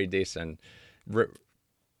Seabiscuit and read this, and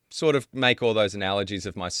sort of make all those analogies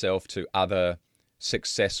of myself to other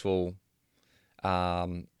successful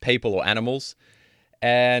people or animals.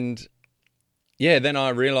 And then I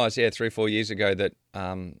realized, 3 or 4 years ago that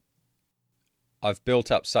I've built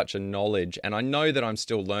up such a knowledge, and I know that I'm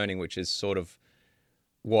still learning, which is sort of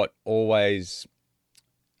what always,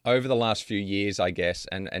 over the last few years, I guess,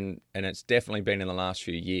 and it's definitely been in the last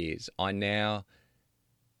few years, I now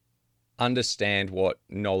understand what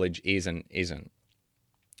knowledge is and isn't.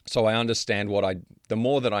 So I understand the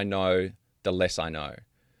more that I know, the less I know.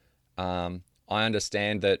 I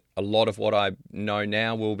understand that a lot of what I know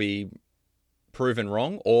now will be proven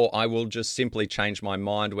wrong, or I will just simply change my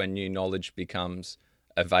mind when new knowledge becomes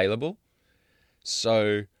available.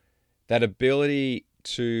 So that ability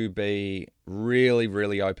to be really,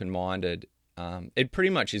 really open-minded, it pretty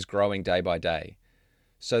much is growing day by day.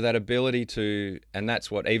 So that ability to, and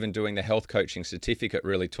that's what even doing the health coaching certificate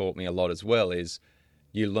really taught me a lot as well, is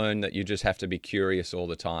you learn that you just have to be curious all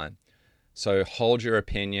the time. So hold your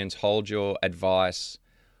opinions, hold your advice,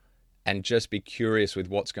 and just be curious with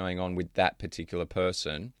what's going on with that particular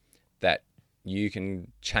person, that you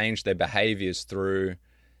can change their behaviors through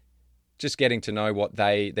just getting to know what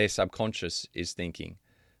their subconscious is thinking,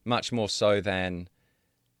 much more so than,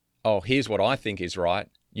 oh, here's what I think is right,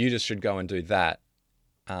 you just should go and do that.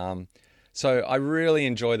 So I really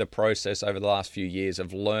enjoy the process over the last few years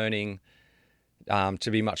of learning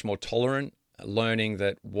to be much more tolerant, learning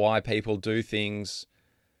that why people do things,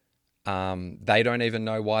 they don't even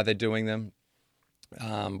know why they're doing them,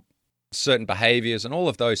 certain behaviors and all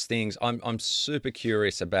of those things. I'm super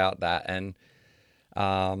curious about that. And,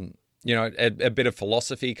 a bit of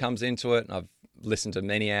philosophy comes into it. I've listened to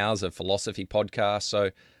many hours of philosophy podcasts.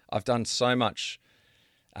 So I've done so much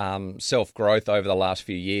self-growth over the last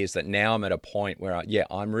few years that now I'm at a point where,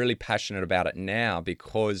 I'm really passionate about it now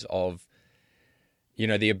because of,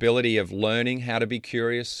 the ability of learning how to be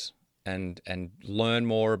curious and learn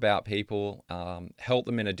more about people, help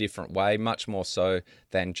them in a different way, much more so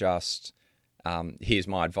than just, here's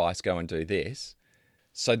my advice, go and do this.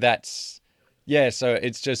 So that's, so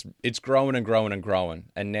it's growing and growing and growing.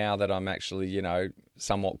 And now that I'm actually,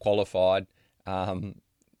 somewhat qualified, I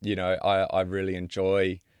really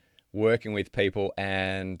enjoy working with people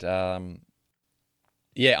and, and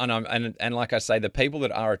like I say, the people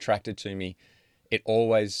that are attracted to me, it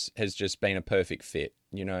always has just been a perfect fit.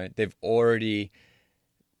 They've already,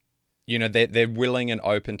 they're willing and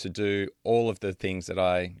open to do all of the things that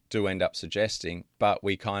I do end up suggesting, but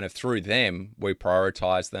we kind of, through them, we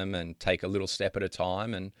prioritize them and take a little step at a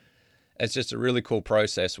time. And it's just a really cool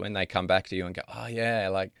process when they come back to you and go, oh yeah,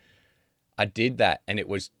 like I did that. And it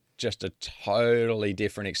was just a totally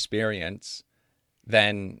different experience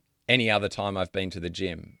than any other time I've been to the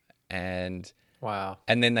gym. And wow.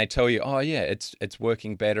 And then they tell you, oh yeah, it's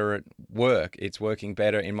working better at work. It's working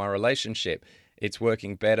better in my relationship. It's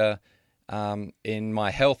working better in my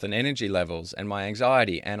health and energy levels and my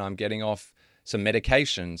anxiety. And I'm getting off some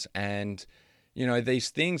medications. And, these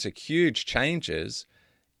things are huge changes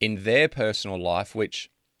in their personal life, which,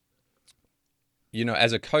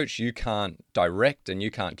 as a coach, you can't direct and you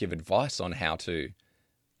can't give advice on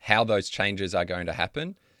how those changes are going to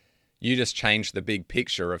happen. You just change the big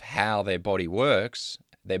picture of how their body works,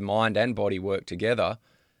 their mind and body work together,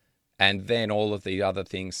 and then all of the other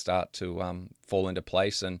things start to fall into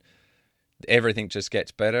place, and everything just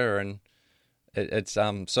gets better, and it's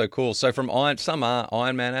so cool. So some are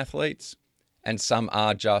Ironman athletes, and some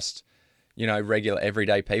are just regular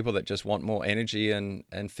everyday people that just want more energy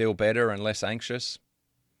and feel better and less anxious.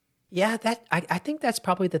 Yeah, I think that's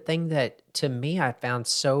probably the thing that to me I found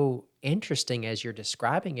so interesting as you're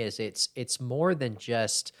describing is it's more than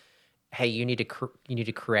just, hey, you need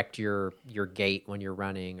to correct your gait when you're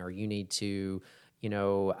running, or you need to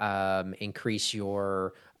increase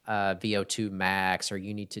your VO2 max, or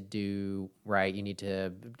you need to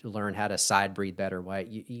learn how to side breathe better. Right?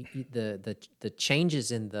 The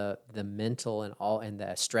changes in the mental and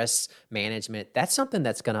the stress management, that's something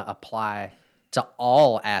that's going to apply to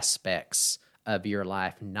all aspects of your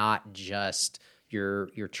life, not just your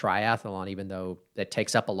triathlon, even though that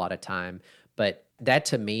takes up a lot of time. But that,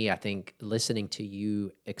 to me, I think listening to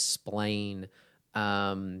you explain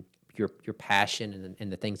your passion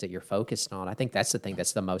and the things that you're focused on, I think that's the thing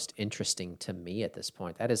that's the most interesting to me at this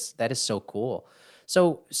point. That is so cool.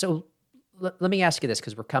 So let me ask you this,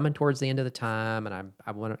 because we're coming towards the end of the time, and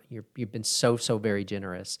I want to. You've been so very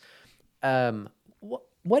generous.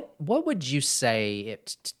 What would you say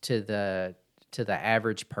to the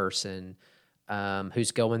average person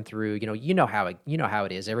who's going through, you know how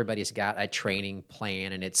it is. Everybody's got a training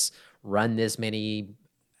plan, and it's run this many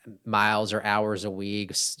miles or hours a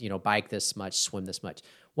week, bike this much, swim this much.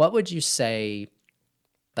 What would you say,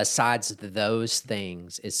 besides those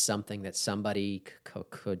things, is something that somebody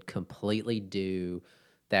could completely do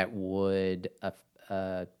that would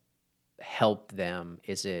help them?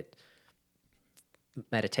 Is it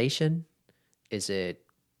meditation? Is it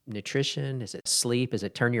nutrition? Is it sleep? Is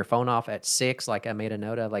it turn your phone off at 6, like I made a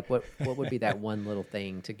note of? Like what would be that one little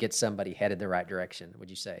thing to get somebody headed the right direction, would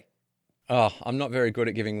you say? Oh, I'm not very good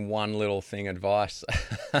at giving one little thing advice.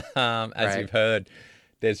 As you've heard,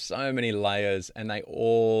 there's so many layers, and they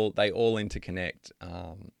all interconnect.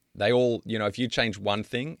 They all, if you change one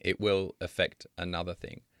thing, it will affect another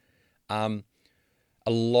thing. A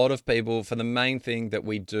a lot of people, for the main thing that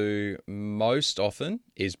we do most often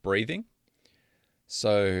is breathing.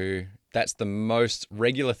 So that's the most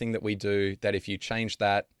regular thing that we do, that if you change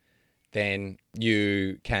that, then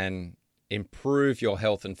you can improve your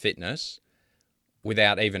health and fitness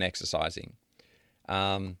without even exercising.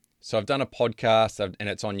 So I've done a podcast, and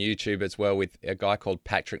it's on YouTube as well, with a guy called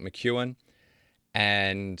Patrick McKeown,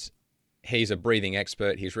 and he's a breathing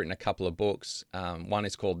expert. He's written a couple of books. One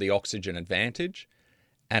is called The Oxygen Advantage,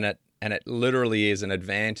 and it literally is an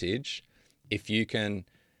advantage if you can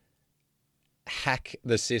hack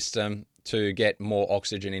the system to get more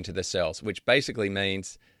oxygen into the cells, which basically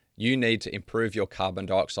means you need to improve your carbon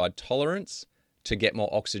dioxide tolerance to get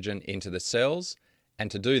more oxygen into the cells. And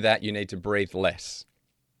to do that, you need to breathe less.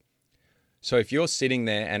 So if you're sitting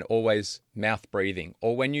there and always mouth breathing,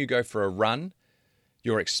 or when you go for a run,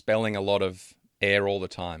 you're expelling a lot of air all the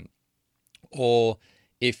time, or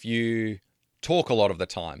if you talk a lot of the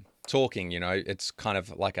time, talking, it's kind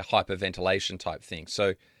of like a hyperventilation type thing.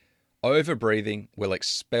 So over breathing will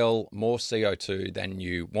expel more CO2 than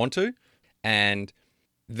you want to, and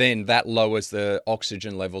then that lowers the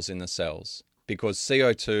oxygen levels in the cells, because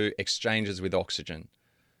CO2 exchanges with oxygen.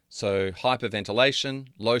 So hyperventilation,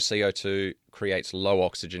 low CO2 creates low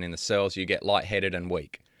oxygen in the cells. You get lightheaded and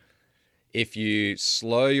weak. If you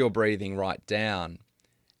slow your breathing right down,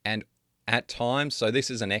 and at times, so this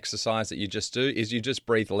is an exercise that you just do, is you just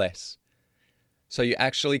breathe less. So you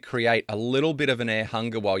actually create a little bit of an air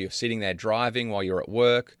hunger while you're sitting there driving, while you're at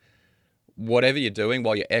work, whatever you're doing,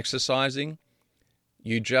 while you're exercising.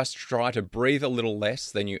 You just try to breathe a little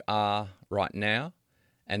less than you are right now,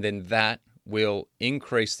 and then that will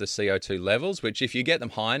increase the CO2 levels, which if you get them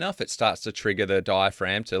high enough, it starts to trigger the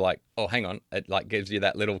diaphragm to like, oh, hang on. It like gives you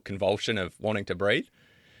that little convulsion of wanting to breathe.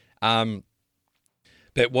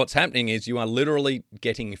 But what's happening is you are literally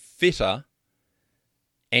getting fitter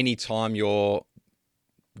anytime your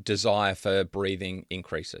desire for breathing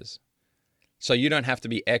increases. So you don't have to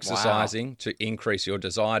be exercising to increase your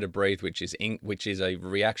desire to breathe, which is a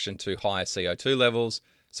reaction to higher CO2 levels.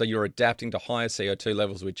 So you're adapting to higher CO2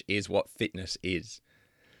 levels, which is what fitness is.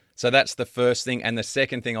 So that's the first thing. And the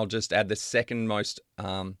second thing, I'll just add, the second most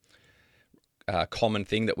common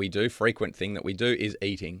thing that we do, frequent thing that we do, is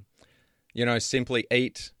eating. Simply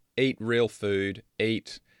eat real food,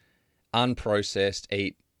 eat unprocessed,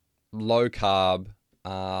 eat low carb,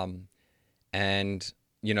 and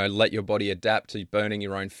let your body adapt to burning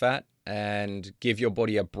your own fat, and give your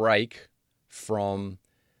body a break from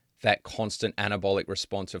that constant anabolic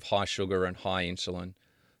response of high sugar and high insulin.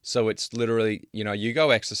 So it's literally, you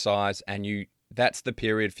go exercise, and that's the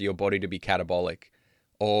period for your body to be catabolic.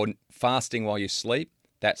 Or fasting while you sleep,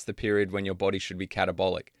 that's the period when your body should be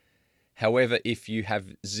catabolic. However, if you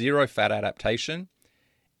have zero fat adaptation,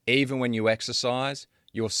 even when you exercise,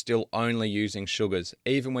 you're still only using sugars.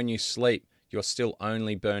 Even when you sleep, you're still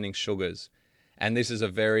only burning sugars. And this is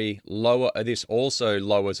this also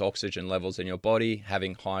lowers oxygen levels in your body,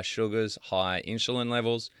 having high sugars, high insulin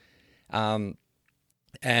levels.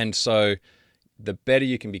 And so the better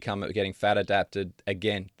you can become at getting fat adapted,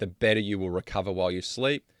 again, the better you will recover while you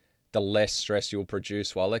sleep, the less stress you'll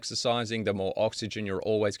produce while exercising, the more oxygen you're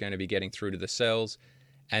always going to be getting through to the cells.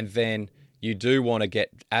 And then you do want to get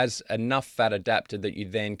as enough fat adapted that you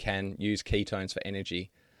then can use ketones for energy.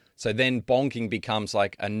 So then bonking becomes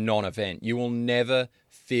like a non-event. You will never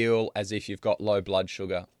feel as if you've got low blood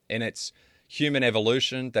sugar. And it's human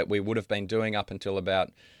evolution that we would have been doing up until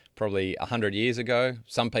about probably 100 years ago.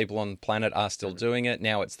 Some people on the planet are still doing it.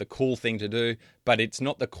 Now it's the cool thing to do, but it's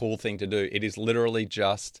not the cool thing to do. It is literally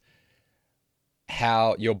just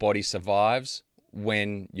how your body survives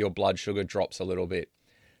when your blood sugar drops a little bit.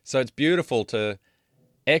 So it's beautiful to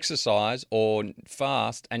exercise or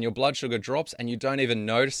fast and your blood sugar drops and you don't even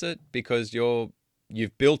notice it, because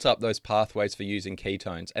you've built up those pathways for using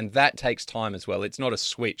ketones, and that takes time as well. It's not a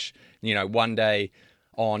switch, one day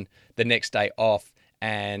on, the next day off,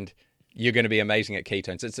 and you're going to be amazing at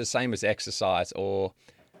ketones. It's the same as exercise, or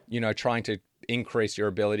trying to increase your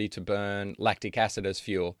ability to burn lactic acid as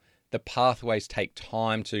fuel. The pathways take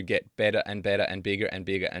time to get better and better and bigger and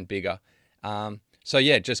bigger and bigger. So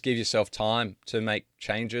yeah, just give yourself time to make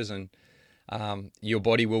changes, and your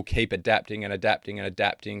body will keep adapting and adapting and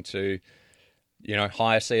adapting to,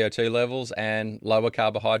 higher CO2 levels and lower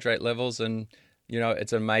carbohydrate levels. And,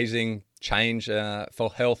 it's an amazing change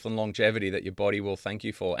for health and longevity that your body will thank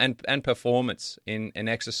you for, and performance in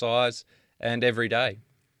exercise and every day.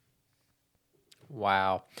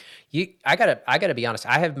 Wow. I gotta be honest.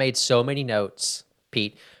 I have made so many notes,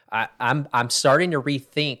 Pete. I'm starting to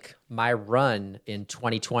rethink my run in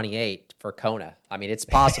 2028 for Kona. I mean, it's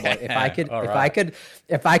possible. If I could, All if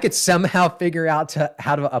right. I could somehow figure out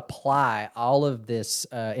how to apply all of this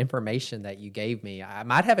information that you gave me, I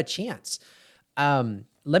might have a chance.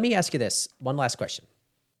 Let me ask you this one last question.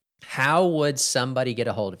 How would somebody get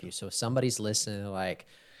a hold of you? So if somebody's listening, like,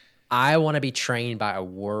 I want to be trained by a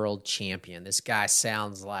world champion. This guy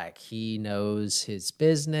sounds like he knows his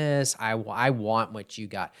business. I want what you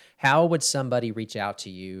got. How would somebody reach out to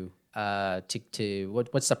you?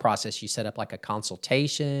 What's the process? You set up like a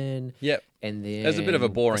consultation. Yep. And then There's a bit of a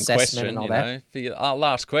boring question, and all you that. know. For your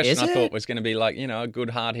last question, Is I thought it? was going to be like, you know, a good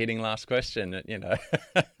hard-hitting last question, you know.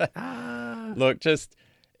 Ah, Look, just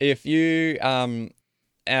if you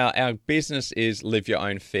our business is Live Your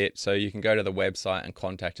Own Fit, so you can go to the website and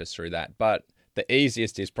contact us through that. But the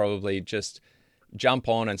easiest is probably just jump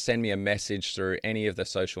on and send me a message through any of the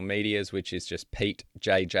social medias, which is just Pete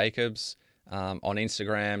J Jacobs on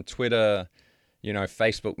Instagram, Twitter, you know,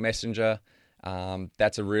 Facebook Messenger.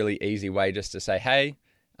 That's a really easy way just to say, hey,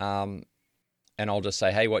 and I'll just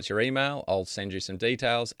say, hey, what's your email? I'll send you some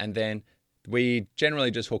details. And then we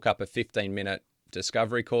generally just hook up a 15-minute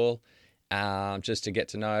discovery call just to get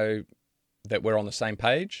to know that we're on the same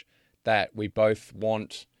page, that we both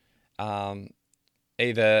want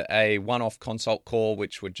either a one-off consult call,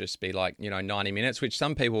 which would just be like, you know, 90 minutes, which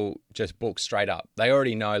some people just book straight up. They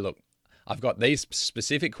already know, look, I've got these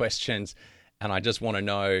specific questions and I just want to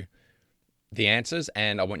know the answers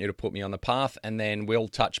and I want you to put me on the path, and then we'll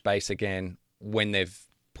touch base again when they've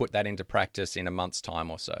put that into practice in a month's time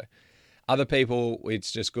or so. Other people,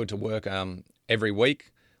 it's just good to work every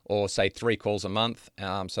week or say 3 calls a month.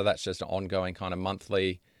 So that's just an ongoing kind of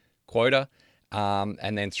monthly quota.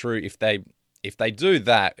 And then through, if they do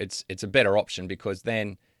that, it's a better option, because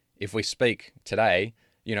then if we speak today,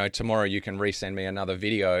 you know, tomorrow you can resend me another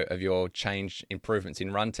video of your improvements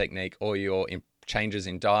in run technique, or your changes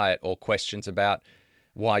in diet, or questions about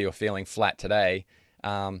why you're feeling flat today.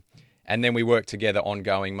 And then we work together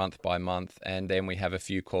ongoing month by month, and then we have a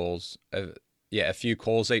few calls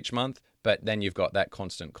each month, but then you've got that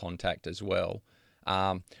constant contact as well.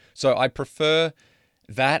 So I prefer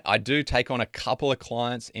that. I do take on a couple of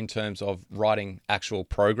clients in terms of writing actual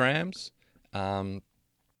programs,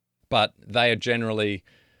 but they are generally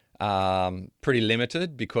pretty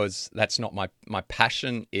limited, because that's not my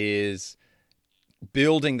passion is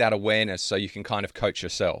building that awareness so you can kind of coach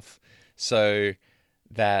yourself, so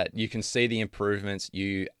that you can see the improvements.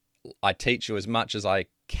 I teach you as much as I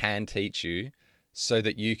can teach you, so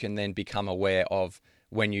that you can then become aware of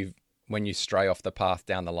when you stray off the path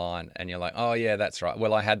down the line and you're like, oh yeah, that's right.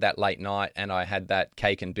 Well, I had that late night and I had that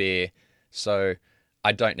cake and beer, so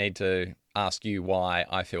I don't need to ask you why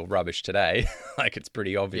I feel rubbish today. Like, it's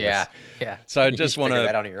pretty obvious. Yeah. So I You just should want figure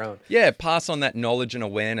that to, out on your own. pass on that knowledge and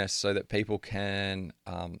awareness so that people can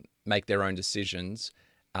make their own decisions,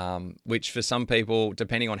 which for some people,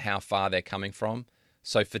 depending on how far they're coming from.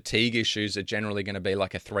 So fatigue issues are generally going to be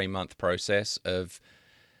like a 3-month process of,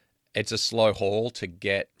 it's a slow haul to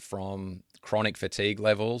get from chronic fatigue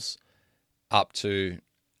levels up to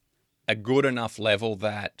a good enough level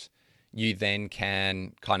that you then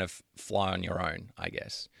can kind of fly on your own, I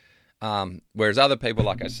guess. Whereas other people,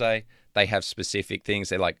 like I say, they have specific things.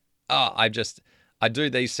 They're like, oh, I do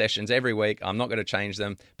these sessions every week. I'm not going to change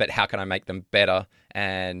them, but how can I make them better?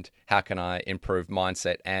 And how can I improve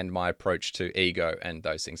mindset and my approach to ego and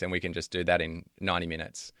those things? And we can just do that in 90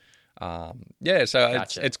 minutes. So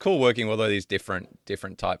Gotcha. it's cool working with all these different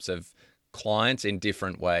types of clients in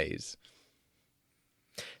different ways.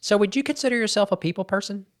 So would you consider yourself a people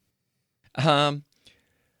person?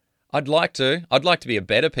 I'd like to be a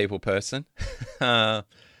better people person. I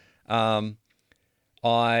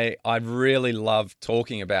really love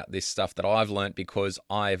talking about this stuff that I've learned, because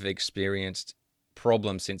I've experienced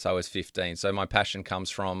problems since I was 15. So my passion comes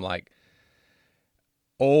from like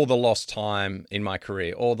all the lost time in my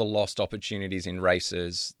career, all the lost opportunities in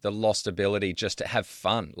races, the lost ability just to have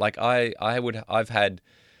fun. Like I've had,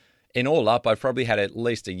 in all up, I've probably had at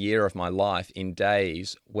least a year of my life in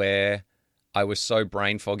days where I was so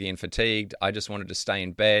brain foggy and fatigued, I just wanted to stay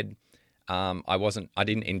in bed. I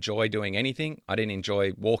didn't enjoy doing anything. I didn't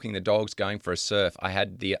enjoy walking the dogs, going for a surf. I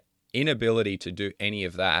had the inability to do any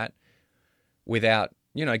of that without,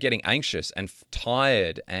 getting anxious and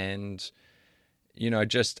tired and,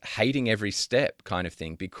 just hating every step kind of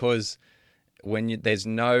thing. Because when there's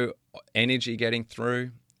no energy getting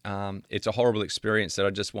through, it's a horrible experience that I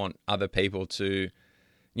just want other people to,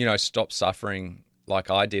 stop suffering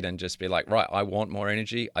like I did, and just be like, right, I want more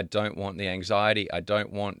energy. I don't want the anxiety. I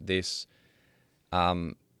don't want this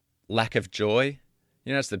lack of joy.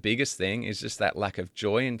 It's the biggest thing, is just that lack of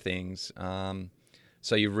joy in things.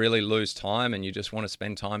 So you really lose time and you just want to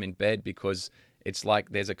spend time in bed because it's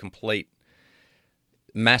like there's a complete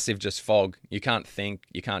massive just fog. You can't think,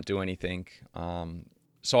 you can't do anything.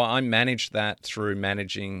 So I managed that through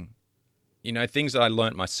managing, things that I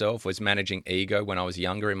learnt myself was managing ego when I was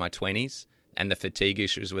younger in my 20s, and the fatigue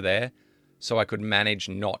issues were there. So I could manage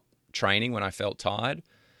not training when I felt tired.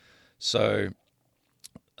 So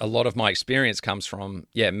a lot of my experience comes from,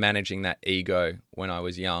 managing that ego when I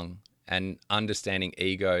was young and understanding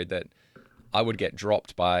ego, that I would get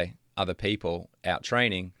dropped by other people out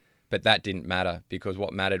training, but that didn't matter, because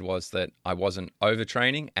what mattered was that I wasn't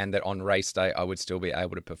overtraining and that on race day I would still be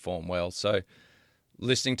able to perform well. So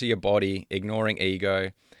listening to your body, ignoring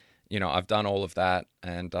ego, I've done all of that.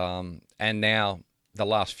 And now the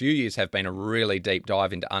last few years have been a really deep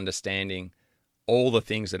dive into understanding all the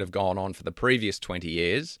things that have gone on for the previous 20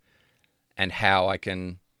 years and how I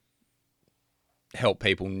can help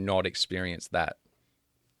people not experience that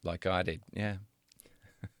like I did. Yeah.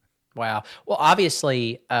 Wow. Well,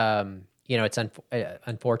 obviously, it's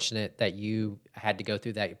unfortunate that you had to go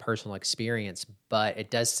through that personal experience, but it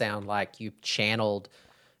does sound like you've channeled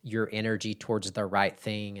your energy towards the right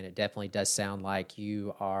thing. And it definitely does sound like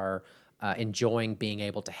you are enjoying being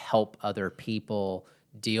able to help other people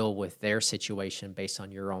deal with their situation based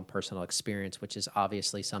on your own personal experience, which is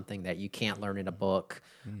obviously something that you can't learn in a book.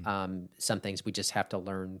 Some things we just have to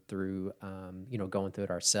learn through, going through it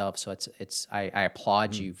ourselves. So I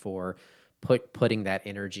applaud you for putting that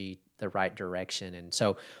energy the right direction. And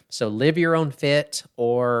so Live Your Own Fit,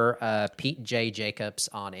 or Pete J. Jacobs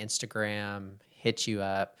on Instagram, hit you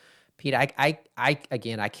up. Pete, I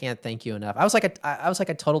can't thank you enough. I was like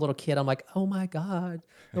a total little kid. I'm like, oh my God,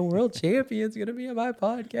 the world champion's gonna be on my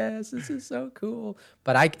podcast. This is so cool.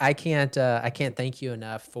 But I can't thank you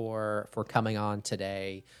enough for coming on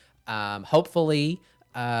today. Hopefully,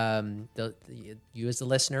 you as the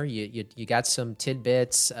listener, you got some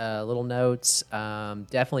tidbits, little notes.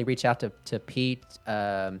 Definitely reach out to Pete.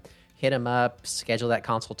 Hit him up. Schedule that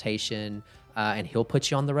consultation. And he'll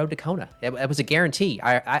put you on the road to Kona. It was a guarantee.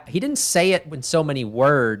 He didn't say it in so many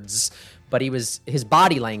words, but his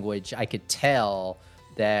body language, I could tell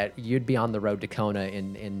that you'd be on the road to Kona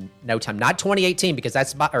in no time. Not 2018, because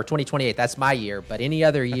or 2028, that's my year, but any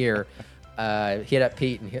other year, hit up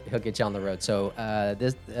Pete and he'll get you on the road. So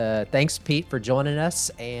thanks, Pete, for joining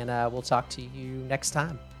us, and we'll talk to you next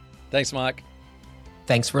time. Thanks, Mike.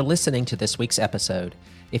 Thanks for listening to this week's episode.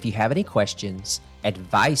 If you have any questions,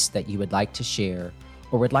 advice that you would like to share,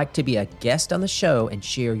 or would like to be a guest on the show and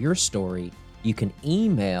share your story, you can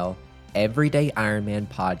email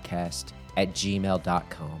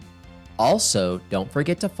everydayironmanpodcast@gmail.com. Also, don't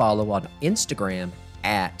forget to follow on Instagram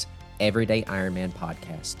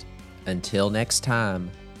 @everydayironmanpodcast. Until next time,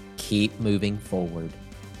 keep moving forward.